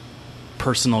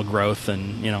personal growth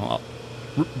and, you know,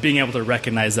 being able to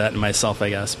recognize that in myself, I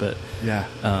guess. But Yeah.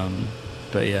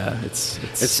 yeah, it's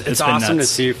it's been awesome nuts.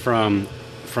 to see from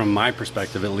my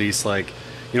perspective, at least. Like,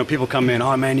 you know, people come in,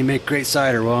 oh man, you make great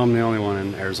cider. Well, I'm the only one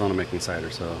in Arizona making cider.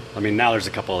 So, I mean, now there's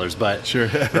a couple others, but Sure.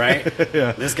 right?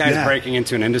 Yeah. This guy's Yeah. breaking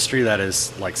into an industry that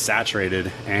is like saturated,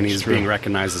 and he's true. being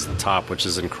recognized as the top, which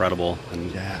is incredible.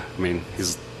 And Yeah. I mean,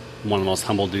 he's one of the most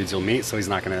humble dudes you'll meet, so he's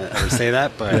not going to ever say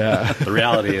that. But Yeah. the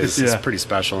reality is, Yeah. it's pretty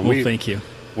special. And Well, thank you.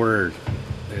 we're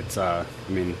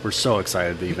so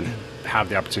excited to even have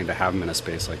the opportunity to have him in a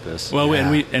space like this. Well,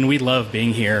 Yeah. and we love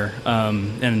being here,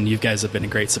 and you guys have been a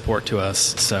great support to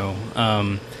us. So,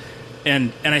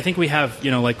 and I think we have, you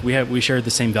know, like we shared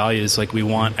the same values. Like we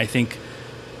want, I think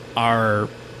our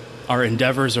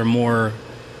endeavors are more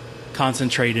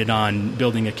concentrated on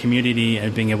building a community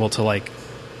and being able to like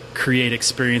create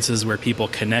experiences where people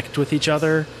connect with each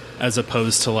other, as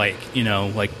opposed to like, you know,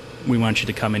 like we want you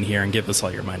to come in here and give us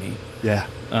all your money. Yeah.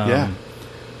 Yeah.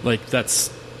 Like that's,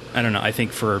 I don't know. I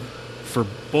think for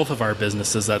both of our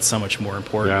businesses, that's so much more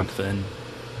important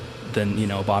than you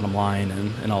know, bottom line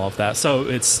and all of that. So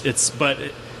but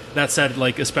that said,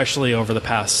 like especially over the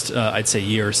past I'd say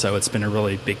year or so, it's been a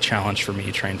really big challenge for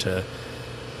me trying to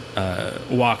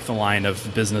walk the line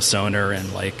of business owner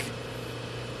and like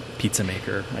pizza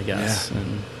maker, I guess. Yeah.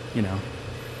 And you know,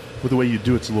 With the way you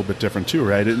do it's a little bit different too,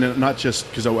 right? And not just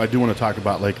because I do want to talk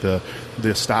about like the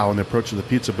style and the approach of the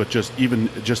pizza, but just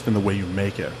in the way you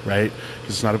make it, right?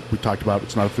 Because it's not we talked about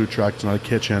it's not a food truck, it's not a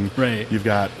kitchen, Right.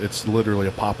 It's literally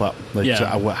a pop up. Like, Yeah.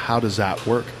 so how does that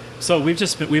work? so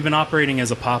we've been operating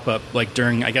as a pop-up like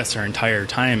during, I guess, our entire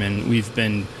time, and we've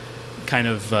been kind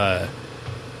of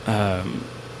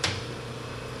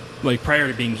like prior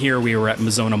to being here, we were at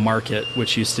Mizona Market,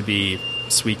 which used to be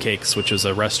Sweet Cakes, which was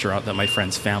a restaurant that my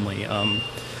friend's family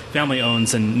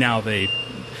owns, and now they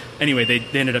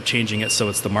ended up changing it so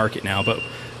it's the Market now.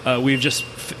 But we've just,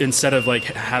 instead of like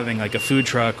having like a food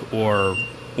truck or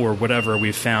whatever,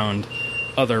 we've found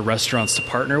other restaurants to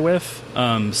partner with,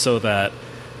 so that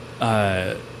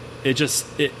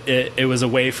it was a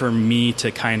way for me to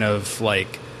kind of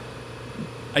like,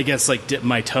 I guess, like dip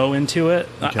my toe into it.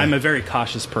 Okay. I'm a very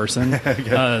cautious person,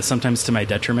 sometimes to my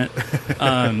detriment.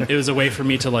 It was a way for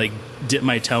me to like dip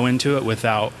my toe into it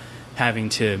without having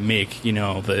to make, you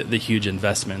know, the huge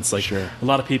investments. Like Sure. a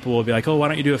lot of people will be like, oh, why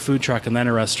don't you do a food truck and then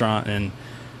a restaurant?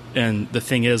 And the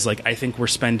thing is, like, I think we're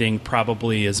spending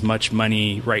probably as much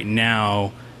money right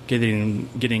now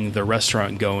getting the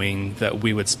restaurant going that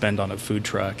we would spend on a food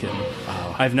truck. And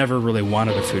I've never really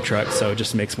wanted a food truck, so it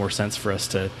just makes more sense for us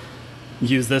to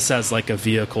use this as like a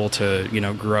vehicle to, you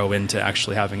know, grow into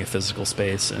actually having a physical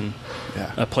space and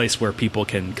Yeah. a place where people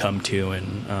can come to,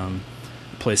 and a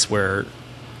place where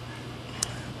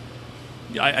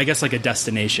I guess like a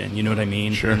destination, you know what I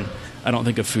mean? Sure. And I don't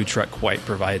think a food truck quite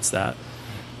provides that,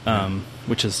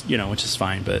 which is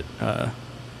fine. But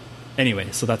anyway,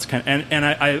 so that's kind of, and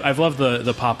I've loved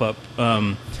the pop-up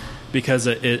because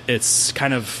it's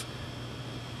kind of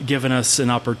given us an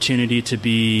opportunity to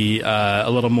be a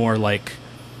little more like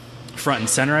front and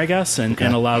center, I guess, and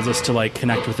allows us to like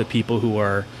connect with the people who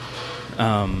are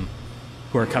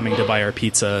coming to buy our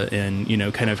pizza, and, you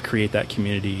know, kind of create that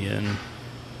community.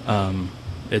 And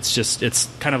it's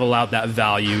kind of allowed that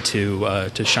value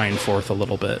to shine forth a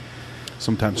little bit.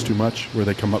 Sometimes too much, where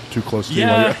they come up too close to you.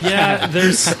 while you're- Yeah.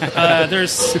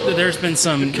 There's been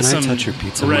some. Can I touch your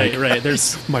pizza, Right, Mike? right.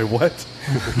 There's. My what?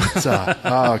 Pizza.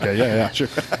 Oh, okay. Yeah, sure.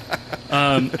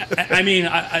 I mean,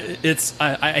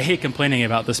 I hate complaining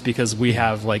about this because we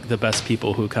have like the best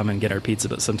people who come and get our pizza,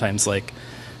 but sometimes like,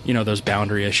 you know, there's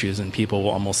boundary issues and people will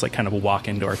almost like kind of walk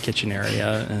into our kitchen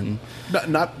area and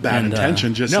Not bad and,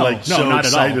 intention, just no, like no, so not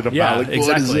excited at all. about Yeah, like,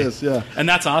 exactly. what is this? Yeah. And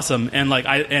that's awesome. And like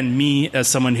me as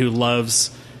someone who loves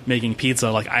making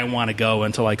pizza, like I want to go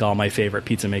into like all my favorite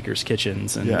pizza makers'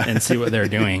 kitchens and see what they're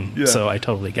doing. Yeah. So I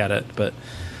totally get it. But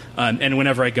and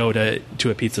whenever I go to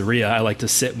a pizzeria, I like to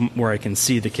sit where I can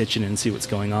see the kitchen and see what's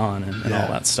going on and Yeah.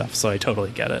 all that stuff. So I totally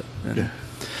get it. And Yeah.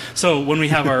 so when we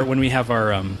have our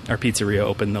pizzeria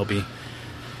open, there'll be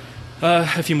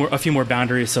a few more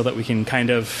boundaries so that we can kind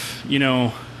of, you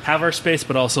know, have our space,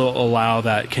 but also allow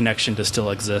that connection to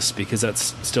still exist, because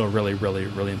that's still really, really,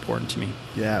 really important to me.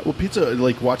 Yeah, well, pizza,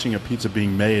 like watching a pizza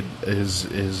being made is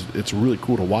it's really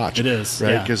cool to watch. It is,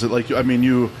 right? yeah. Because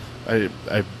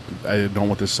I don't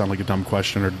want this to sound like a dumb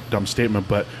question or dumb statement,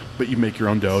 but you make your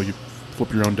own dough, you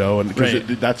flip your own dough, and because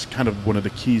Right. that's kind of one of the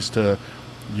keys to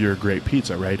your great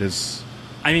pizza, right? Is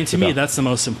I mean, to The me, dough. that's the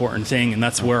most important thing, and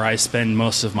that's where I spend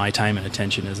most of my time and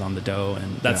attention is on the dough,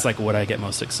 and that's Yeah. like what I get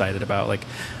most excited about. Like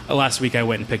last week, I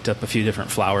went and picked up a few different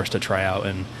flours to try out,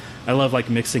 and I love like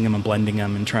mixing them and blending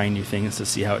them and trying new things to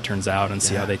see how it turns out and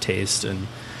see Yeah. how they taste. And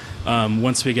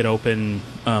once we get open,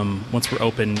 once we're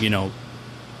open,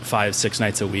 5-6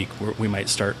 nights a week, we might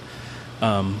start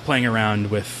playing around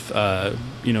with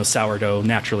sourdough,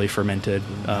 naturally fermented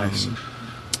Nice.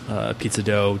 Pizza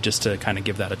dough, just to kind of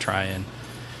give that a try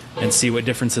and see what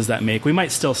differences that make. We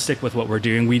might still stick with what we're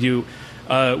doing. We do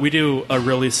a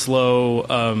really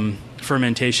slow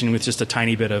fermentation with just a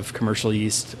tiny bit of commercial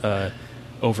yeast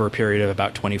over a period of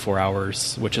about 24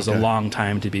 hours, which is a Okay. long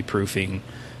time to be proofing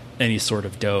any sort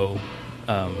of dough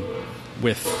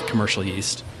with commercial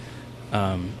yeast.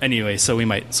 Anyway, so we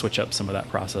might switch up some of that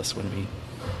process when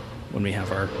we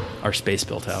have our space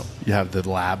built out. you have the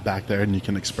lab back there and you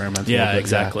can experiment. a Yeah, little bit.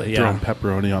 exactly, Throwing yeah.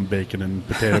 pepperoni on bacon and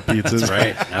potato pizzas.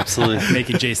 Right, absolutely.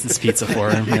 Making Jason's pizza for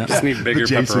him. Yeah. Just need The bigger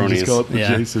Jason, just call pepperonis. it the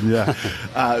Yeah. Jason. Yeah,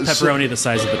 Pepperoni the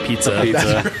size of the pizza.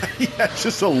 Pizza. yeah,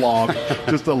 just a log,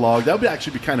 just a log. That would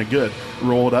actually be kind of good.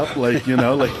 Roll it up, like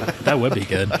That would be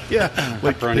good. yeah,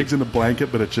 like Pepperoni. pigs in a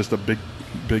blanket, but it's just a big,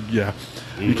 yeah.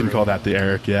 You can call that the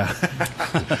Eric, yeah.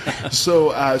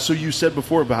 So you said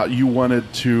before about you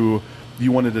wanted to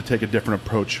take a different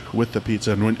approach with the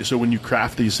pizza, and when you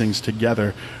craft these things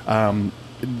together,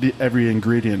 every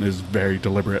ingredient is very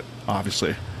deliberate,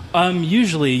 obviously.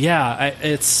 Usually, yeah.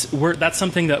 That's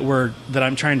something that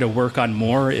I'm trying to work on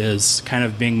more, is kind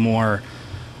of being more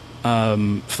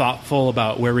thoughtful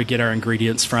about where we get our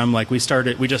ingredients from. Like we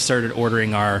just started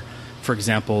ordering for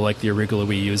example, like the arugula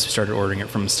we use, we started ordering it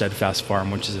from Steadfast Farm,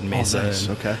 which is in Mesa. nice.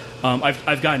 And, Okay.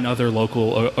 I've gotten other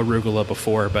local arugula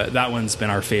before, but that one's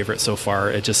been our favorite so far.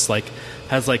 It just like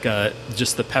has like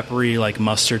just the peppery, like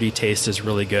mustardy taste is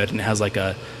really good, and it has like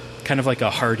a kind of like a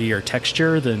heartier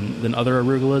texture than other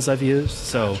arugulas I've used.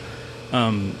 So,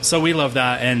 so we love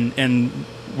that, and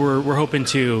we're hoping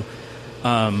to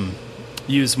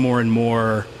use more and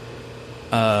more,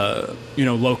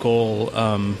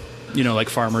 local. Like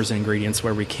farmers and ingredients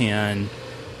where we can,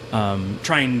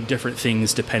 trying different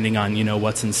things depending on,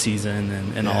 what's in season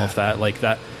and all of that. Like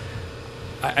that,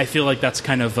 I feel like that's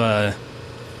kind of I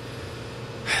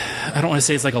don't want to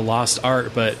say it's like a lost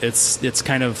art, but it's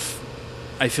kind of,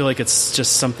 I feel like it's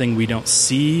just something we don't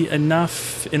see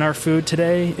enough in our food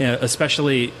today,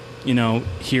 especially,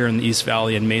 here in the East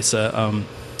Valley and Mesa.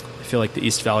 I feel like the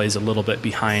East Valley is a little bit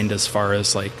behind as far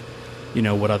as like,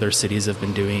 what other cities have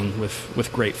been doing with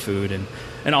great food,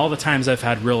 and all the times I've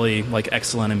had really like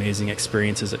excellent, amazing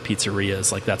experiences at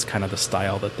pizzerias. Like that's kind of the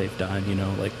style that they've done,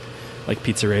 like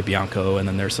Pizzeria Bianco, and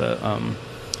then there's a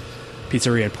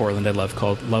pizzeria in Portland I love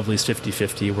called Lovely's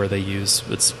 50/50, where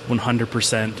it's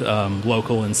 100%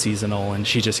 local and seasonal, and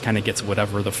she just kind of gets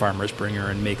whatever the farmers bring her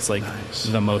and makes like Nice.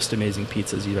 the most amazing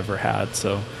pizzas you've ever had.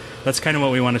 So that's kind of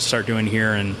what we want to start doing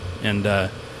here, and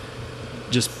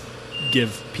just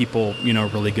give people,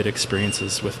 really good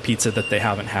experiences with pizza that they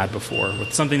haven't had before,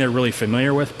 with something they're really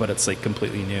familiar with, but it's like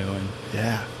completely new. And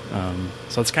Yeah.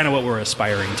 so that's kind of what we're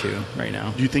aspiring to right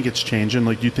now. Do you think it's changing?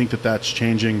 Like, do you think that that's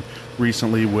changing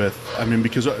recently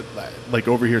because like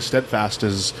over here, Steadfast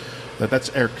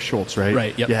that's Eric Schultz, right?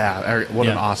 Right, yep. Yeah, Eric, what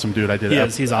an Yeah. awesome dude. I did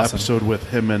He's awesome. episode with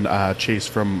him and Chase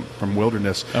from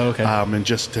Wilderness. Oh, okay. And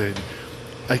just to,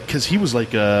 because he was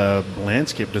like a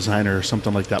landscape designer or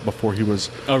something like that before he was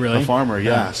Oh, really? a farmer.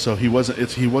 Yeah. Yeah. So he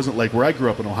wasn't like where I grew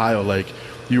up in Ohio, like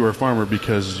you were a farmer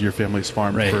because your family's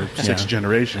farmed Right. for 6 Yeah.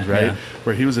 generations, right? Yeah.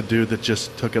 Where he was a dude that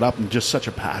just took it up and just such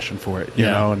a passion for it, you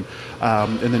Yeah. know.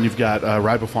 And then you've got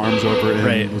Riba Farms over in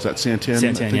Right. was that Santan? Santan,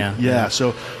 I think? yeah. Yeah.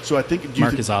 So I think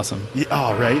Mark is awesome. Yeah,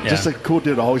 oh, right. Yeah. Just a cool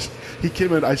dude. Always, he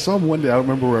came in. I saw him one day. I don't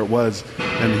remember where it was,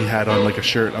 and he had on like a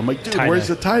shirt. I'm like, dude, Tie-dye. where's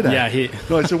the tie dye? Yeah,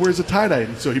 No, I said, where's the tie dye?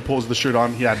 So he pulls the shirt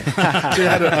on. He had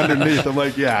it underneath. I'm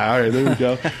like, yeah, all right, there we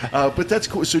go. But that's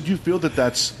cool. So do you feel that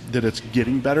it's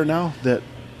getting better now? That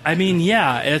I mean,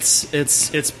 yeah, it's.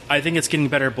 I think it's getting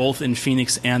better both in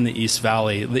Phoenix and the East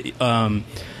Valley. Like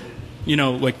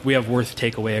we have Worth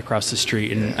Takeaway across the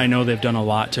street, and I know they've done a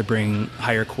lot to bring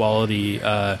higher quality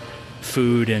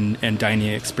food and dining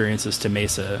experiences to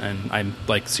Mesa, and I'm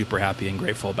like super happy and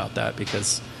grateful about that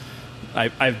because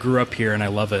I grew up here and I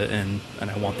love it, and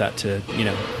I want that to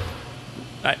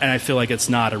I feel like it's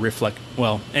not a reflect.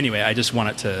 Well, anyway, I just want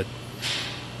it to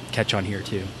catch on here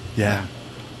too. Yeah.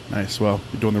 Nice. Well,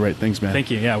 you're doing the right things, man.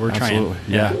 Thank you. Yeah, we're Absolutely. trying.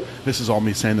 Yeah. This is all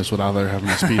me saying this without ever having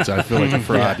this pizza. I feel like a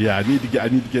fraud. Yeah. I need to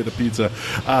get the pizza.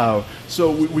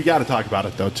 So we got to talk about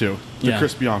it though too. The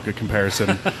Chris Bianca comparison.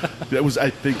 I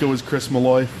think it was Chris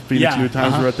Malloy. Phoenix New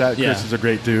Times wrote that. Yeah. Chris is a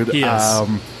great dude. He is.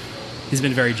 He's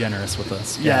been very generous with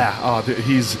us. Yeah. Oh,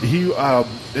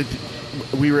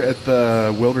 we were at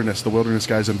the Wilderness. The Wilderness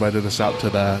guys invited us out to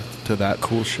that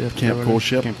Cool Ship. Camp Cool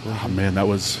Ship. Oh man, it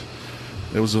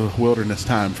was a wilderness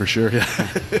time for sure. Yeah,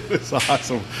 it was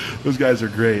awesome. Those guys are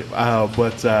great.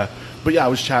 But yeah, I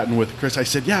was chatting with Chris. I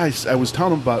said, yeah, I was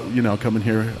telling him about coming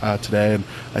here today, and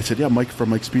I said, yeah, Mike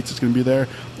from Mike's Pizza is going to be there.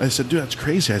 I said, dude, that's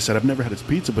crazy. I said, I've never had his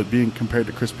pizza, but being compared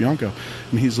to Chris Bianco,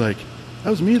 and he's like, that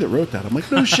was me that wrote that. I'm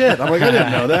like, no shit. I'm like, I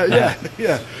didn't know that.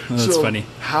 Yeah. That's funny.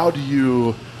 How do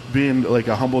you, being like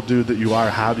a humble dude that you are,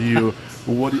 how do you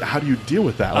deal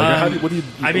with that? Like, what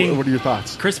are your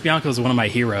thoughts? Chris Bianco is one of my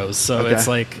heroes, so it's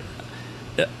like,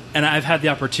 and I've had the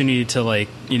opportunity to like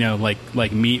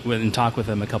meet with and talk with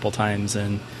him a couple times,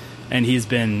 and he's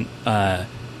been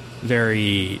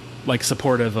very like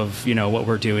supportive of what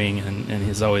we're doing, and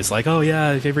he's always like, oh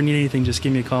yeah, if you ever need anything, just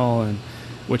give me a call, and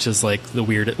which is like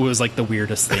it was like the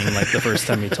weirdest thing, like the first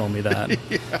time he told me that.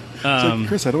 Like,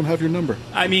 Chris, I don't have your number.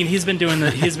 I mean, he's been doing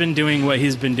what he's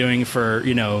been doing for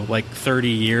like 30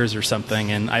 years or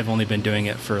something, and I've only been doing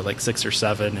it for like 6 or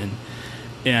 7,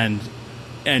 and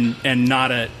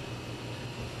not at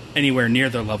anywhere near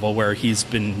the level where he's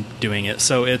been doing it.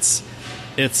 So it's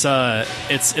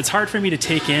hard for me to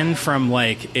take in from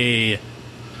like I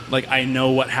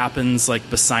know what happens like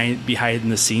behind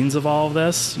the scenes of all of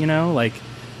this,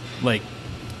 like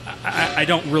I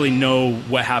don't really know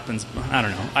what happens. I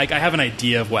don't know. I have an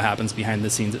idea of what happens behind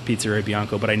the scenes at Pizzeria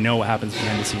Bianco, but I know what happens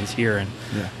behind the scenes here, and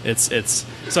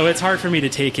so it's hard for me to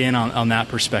take in on that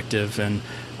perspective. And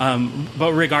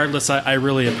but regardless, I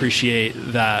really appreciate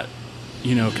that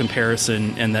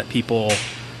comparison, and that people.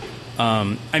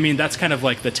 I mean, that's kind of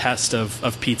like the test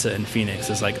of pizza in Phoenix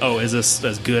is like, oh, is this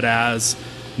as good as,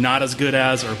 not as good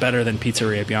as, or better than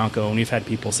Pizzeria Bianco? And we've had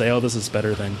people say, oh, this is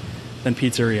better than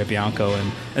Pizzeria Bianco,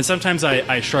 and sometimes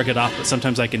I shrug it off, but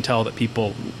sometimes I can tell that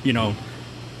people know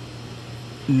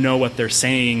what they're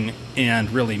saying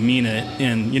and really mean it,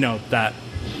 and that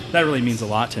really means a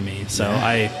lot to me. So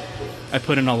I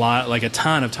put in a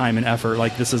ton of time and effort.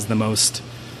 Like, this is the most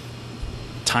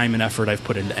time and effort I've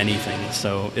put into anything,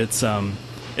 so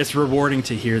it's rewarding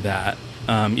to hear that,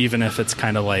 even if it's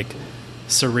kind of like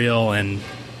surreal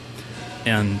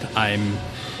and I'm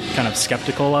kind of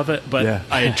skeptical of it, but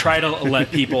I try to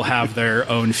let people have their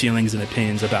own feelings and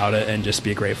opinions about it, and just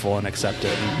be grateful and accept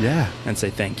it, and say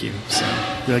thank you. So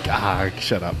you're like,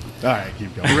 shut up. All right,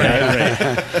 keep going.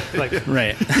 Right.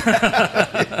 Right.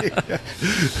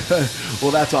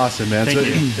 Well, that's awesome, man. Thank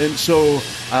you. And so,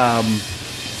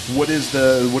 what is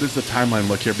the timeline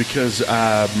look here? Because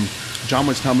John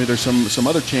was telling me there's some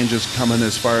other changes coming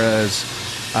as far as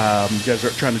you guys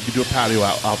are trying to do a patio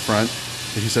out front.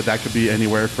 He said that could be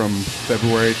anywhere from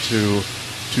February to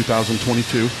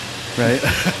 2022, right?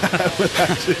 When that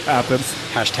actually happens.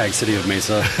 Hashtag City of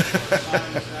Mesa.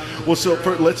 Well, so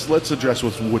let's address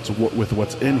with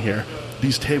what's in here.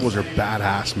 These tables are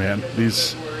badass, man.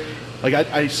 These, like,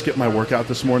 I skipped my workout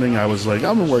this morning. I was like,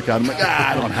 I'm gonna work out. I'm like,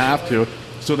 I don't have to.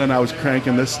 So then I was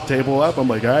cranking this table up. I'm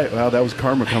like, all right, well, that was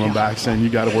karma coming back saying you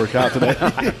got to work out today.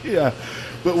 Yeah.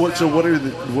 But what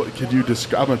could you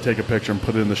describe? I'm going to take a picture and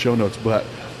put it in the show notes, but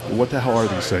what the hell are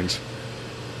these things?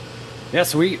 Yeah,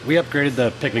 so we upgraded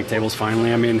the picnic tables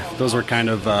finally. I mean, those were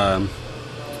kind of the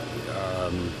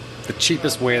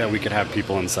cheapest way that we could have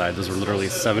people inside. Those were literally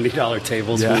 $70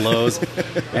 tables from Lowe's.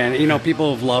 And,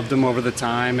 people have loved them over the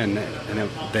time, and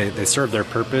they serve their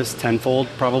purpose tenfold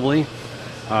probably.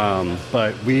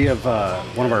 But we have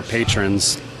one of our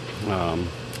patrons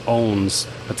owns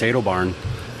Potato Barn,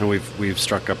 and we've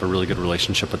struck up a really good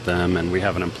relationship with them, and we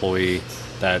have an employee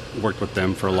that worked with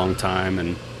them for a long time,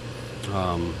 and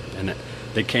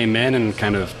they came in and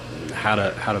kind of had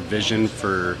a vision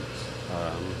for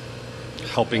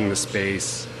helping the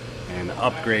space and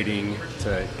upgrading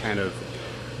to kind of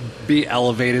be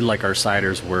elevated like our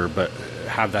ciders were, but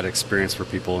have that experience for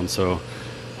people. And so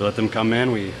we let them come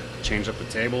in. We changed up the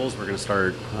tables. We're going to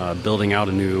start building out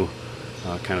a new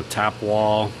kind of tap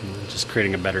wall, just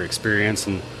creating a better experience,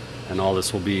 and all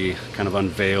this will be kind of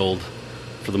unveiled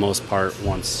for the most part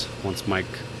once Mike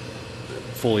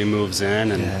fully moves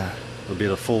in, and it'll be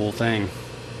the full thing.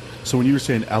 So when you were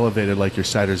saying elevated like your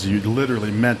ciders, you literally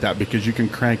meant that, because you can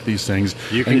crank these things.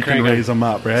 You can raise them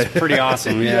up, right? It's pretty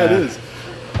awesome. Yeah, it is.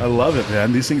 I love it,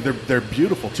 man. These things, they're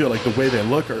beautiful too. Like the way they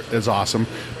look is awesome,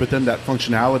 but then that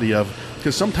functionality of,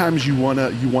 because sometimes you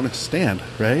wanna stand,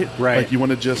 right? Right. Like you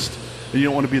want to just, you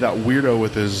don't want to be that weirdo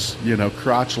with his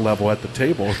crotch level at the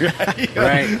table. Right.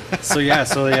 Right. So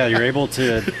you're able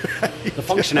to. The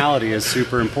functionality is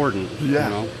super important.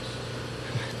 Yeah.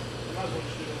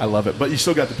 I love it. But you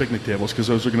still got the picnic tables because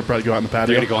those are going to probably go out in the patio.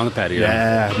 They're going to go on the patio.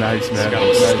 Yeah, nice, man. Got them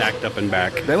Nice. stacked up and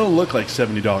back. They don't look like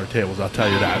 $70 tables, I'll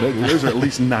tell you that. Those are at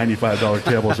least $95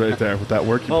 tables right there with that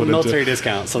work you Well, put military into.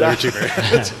 discount, so they're cheaper.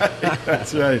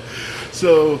 That's right.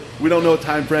 So we don't know a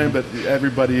time frame, but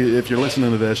everybody, if you're listening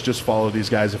to this, just follow these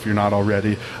guys if you're not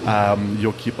already.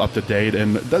 You'll keep up to date,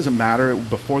 and it doesn't matter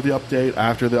before the update,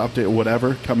 after the update,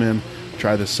 whatever. Come in,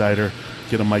 try this cider,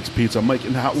 get a Mike's Pizza. Mike,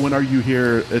 and when are you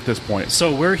here at this point?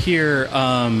 So we're here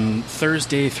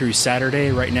Thursday through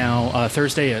Saturday right now.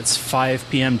 Thursday it's 5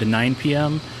 p.m. to 9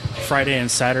 p.m. Friday and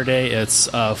Saturday it's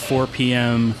 4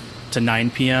 p.m. to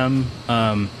 9 p.m.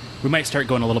 We might start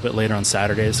going a little bit later on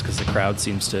Saturdays because the crowd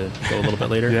seems to go a little bit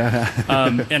later.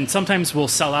 Yeah. And sometimes we'll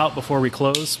sell out before we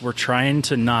close. We're trying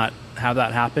to not have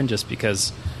that happen just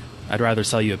because I'd rather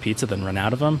sell you a pizza than run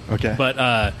out of them. Okay.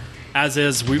 But as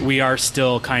is, we are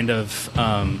still kind of,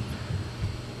 as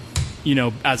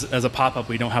a pop-up,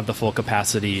 we don't have the full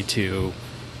capacity to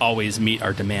always meet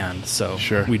our demand. So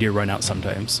Sure. we do run out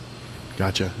sometimes.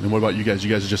 Gotcha. And what about you guys?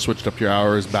 You guys just switched up your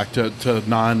hours back to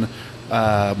non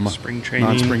Spring training.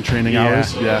 non-spring training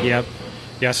hours? Yeah. Yep.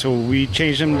 Yeah, so we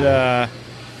changed them to,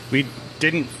 we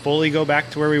didn't fully go back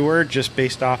to where we were just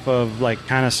based off of like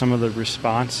kind of some of the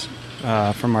response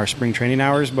from our spring training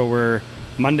hours, but we're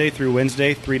Monday through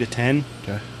Wednesday, 3 to 10,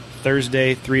 Okay.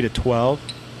 Thursday, 3 to 12,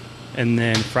 and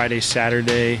then Friday,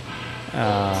 Saturday,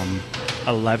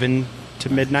 11 to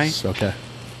midnight, Okay.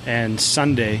 and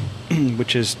Sunday,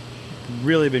 which has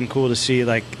really been cool to see,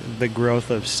 like the growth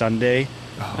of Sunday.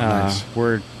 Oh, nice.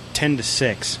 We're 10 to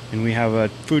 6, and we have a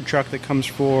food truck that comes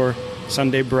for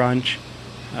Sunday brunch,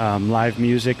 live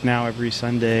music now every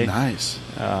Sunday. Nice.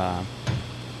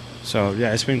 So,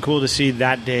 yeah, it's been cool to see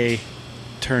that day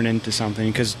turn into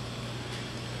something, because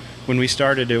when we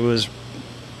started, it was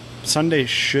Sunday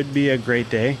should be a great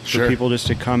day Sure. for people just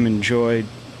to come enjoy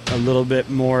a little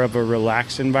bit more of a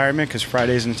relaxed environment, because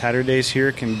Fridays and Saturdays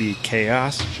here can be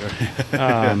chaos. Sure.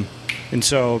 And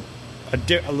so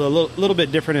a little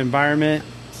bit different environment,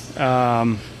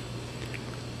 but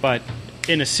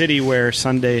in a city where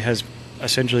Sunday has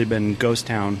essentially been ghost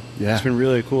town. Yeah. It's been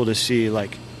really cool to see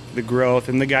like the growth.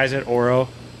 And the guys at Oro,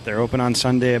 they're open on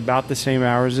Sunday about the same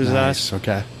hours as Nice. us.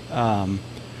 Okay.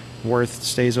 Worth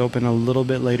stays open a little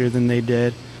bit later than they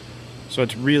did. So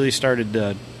it's really started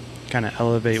to kind of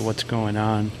elevate what's going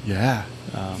on. Yeah.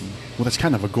 Well, that's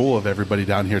kind of a goal of everybody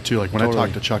down here too. Like when I Totally.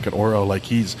 talk to Chuck at Oro, like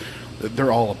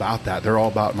they're all about that. They're all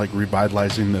about like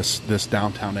revitalizing this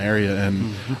downtown area.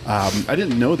 And I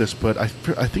didn't know this, but I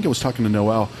think I was talking to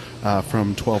Noel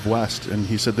from 12 West, and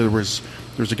he said there was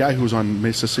a guy who was on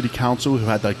Mesa City Council who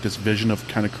had like this vision of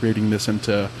kind of creating this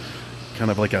into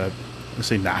kind of like a, let's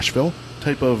say, Nashville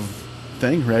type of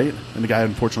thing, right? And the guy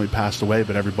unfortunately passed away,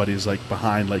 but everybody's like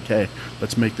behind, like, hey,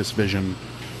 let's make this vision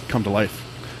come to life.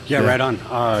 Yeah, right on.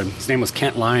 His name was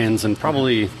Kent Lyons, and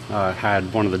probably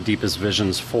had one of the deepest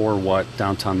visions for what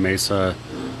downtown Mesa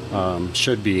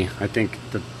should be. I think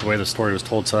the way the story was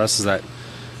told to us is that,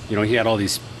 you know, he had all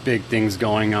these big things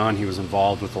going on. He was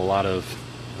involved with a lot of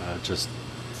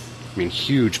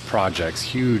huge projects,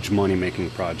 huge money-making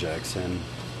projects, and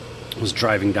was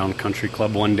driving down Country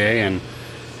Club one day and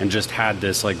just had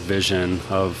this like vision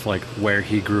of like where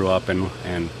he grew up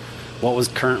and what was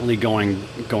currently going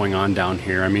on down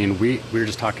here. I mean, we were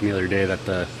just talking the other day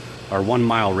that our 1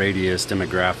 mile radius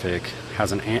demographic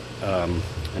has an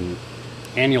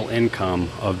annual income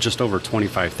of just over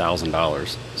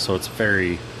 $25,000. So it's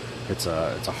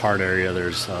a hard area.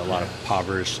 There's a lot of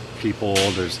impoverished people.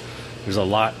 There's a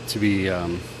lot to be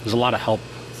there's a lot of help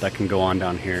that can go on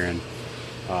down here.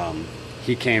 And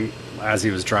he came as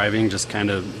he was driving, just kind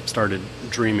of started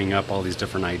dreaming up all these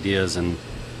different ideas. And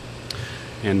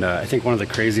I think one of the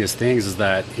craziest things is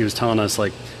that he was telling us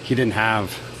like he didn't have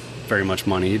very much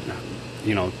money,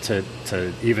 you know, to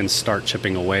even start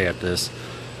chipping away at this.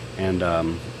 And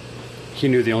he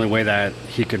knew the only way that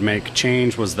he could make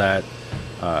change was that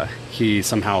he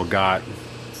somehow got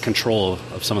control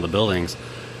of some of the buildings.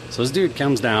 So this dude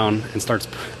comes down and starts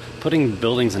putting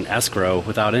buildings in escrow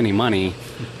without any money.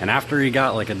 And after he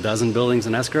got like a dozen buildings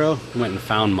in escrow, he went and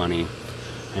found money.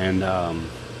 And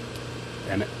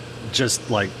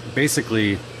just like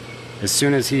basically as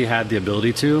soon as he had the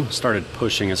ability to, started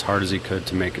pushing as hard as he could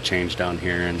to make a change down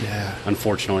here. And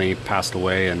unfortunately passed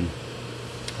away. And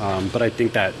But I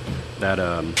think that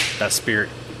spirit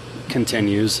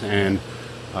continues, and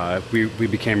we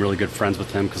became really good friends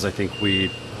with him because I think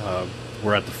we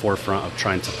were at the forefront of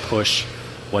trying to push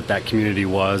what that community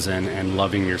was and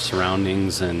loving your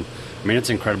surroundings. And I mean, it's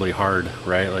incredibly hard,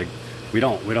 right? Like we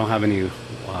don't have any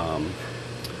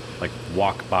like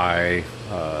walk by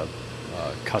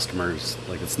customers.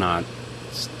 Like it's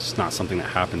just not something that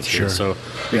happens here. So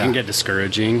it can get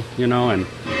discouraging, and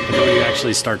when you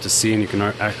actually start to see and you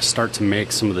can start to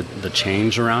make some of the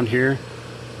change around here,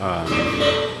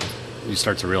 you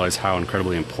start to realize how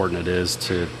incredibly important it is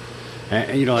to,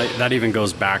 and that even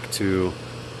goes back to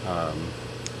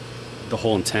the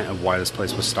whole intent of why this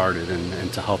place was started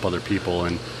and to help other people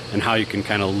and how you can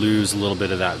kind of lose a little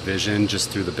bit of that vision just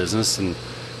through the business and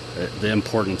the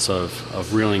importance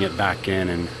of reeling it back in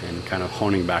and kind of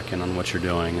honing back in on what you're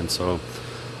doing. And so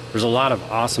there's a lot of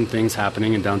awesome things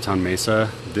happening in downtown Mesa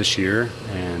this year,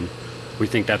 and we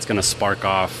think that's going to spark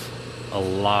off a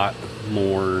lot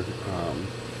more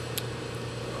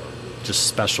just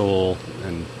special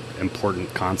and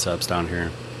important concepts down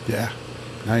here. Yeah,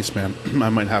 nice, man. I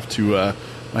might have to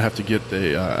get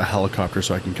a helicopter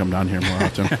so I can come down here more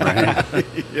often.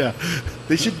 Yeah,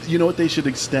 they should. You know what? They should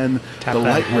extend the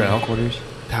light rail.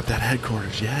 Tap that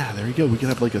headquarters. Yeah, there you go. We could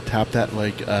have like a tap that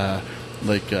light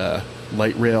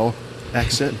rail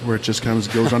exit where it just kind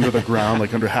of goes under the ground,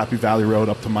 like under Happy Valley Road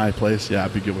up to my place. Yeah,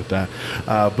 I'd be good with that.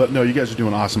 But no, you guys are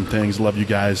doing awesome things. Love you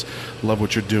guys. Love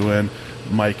what you're doing.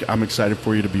 Mike, I'm excited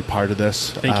for you to be part of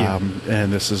this. Thank you.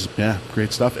 And this is,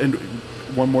 great stuff. And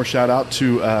one more shout out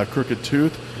to Crooked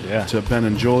Tooth, to Ben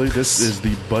and Jolie. This is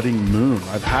the Budding Moon.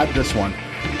 I've had this one,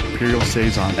 Imperial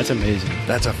Saison. That's amazing.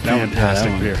 That's a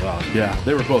fantastic beer. Wow. Yeah,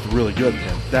 they were both really good.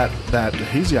 Yeah. That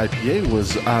hazy IPA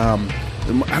was, I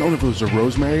don't know if it was a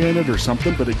rosemary in it or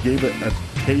something, but it gave it a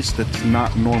taste that's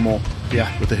not normal.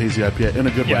 Yeah, with the hazy IPA in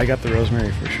a good way. Yeah, I got the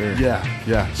rosemary for sure.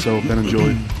 Yeah. So Ben and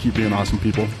Jolie, keep being awesome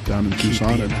people down in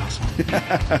Tucson. Keep being awesome.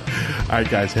 All right,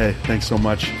 guys. Hey, thanks so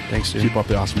much. Thanks, dude. Keep up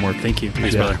the awesome work. Thank you.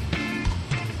 Thanks, brother.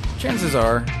 Chances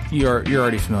are you're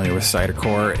already familiar with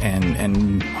Cidercore,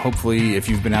 and hopefully, if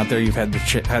you've been out there, you've had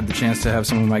the chance to have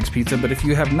some of Mike's Pizza. But if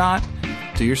you have not,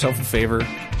 do yourself a favor,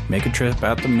 make a trip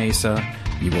out to Mesa.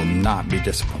 You will not be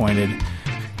disappointed.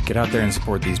 Get out there and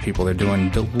support these people. They're doing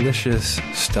delicious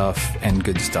stuff and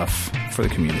good stuff for the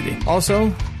community. Also,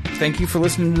 thank you for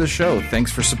listening to the show.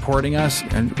 Thanks for supporting us.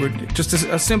 And we're just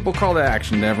a simple call to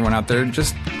action to everyone out there.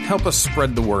 Just help us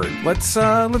spread the word. Let's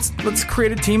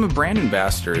create a team of brand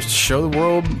ambassadors to show the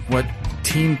world what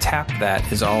Team Tap That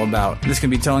is all about. This can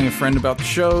be telling a friend about the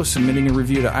show, submitting a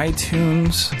review to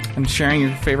iTunes, and sharing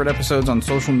your favorite episodes on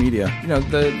social media.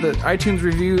 The iTunes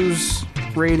reviews,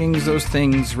 ratings, those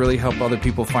things really help other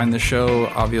people find the show.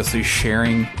 Obviously,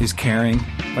 sharing is caring,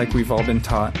 like we've all been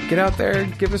taught. Get out there,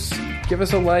 give us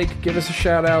a like, give us a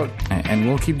shout out, and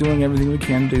we'll keep doing everything we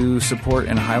can to support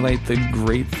and highlight the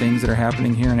great things that are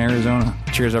happening here in Arizona.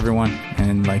 Cheers, everyone,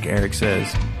 and like Eric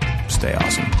says, stay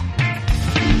awesome.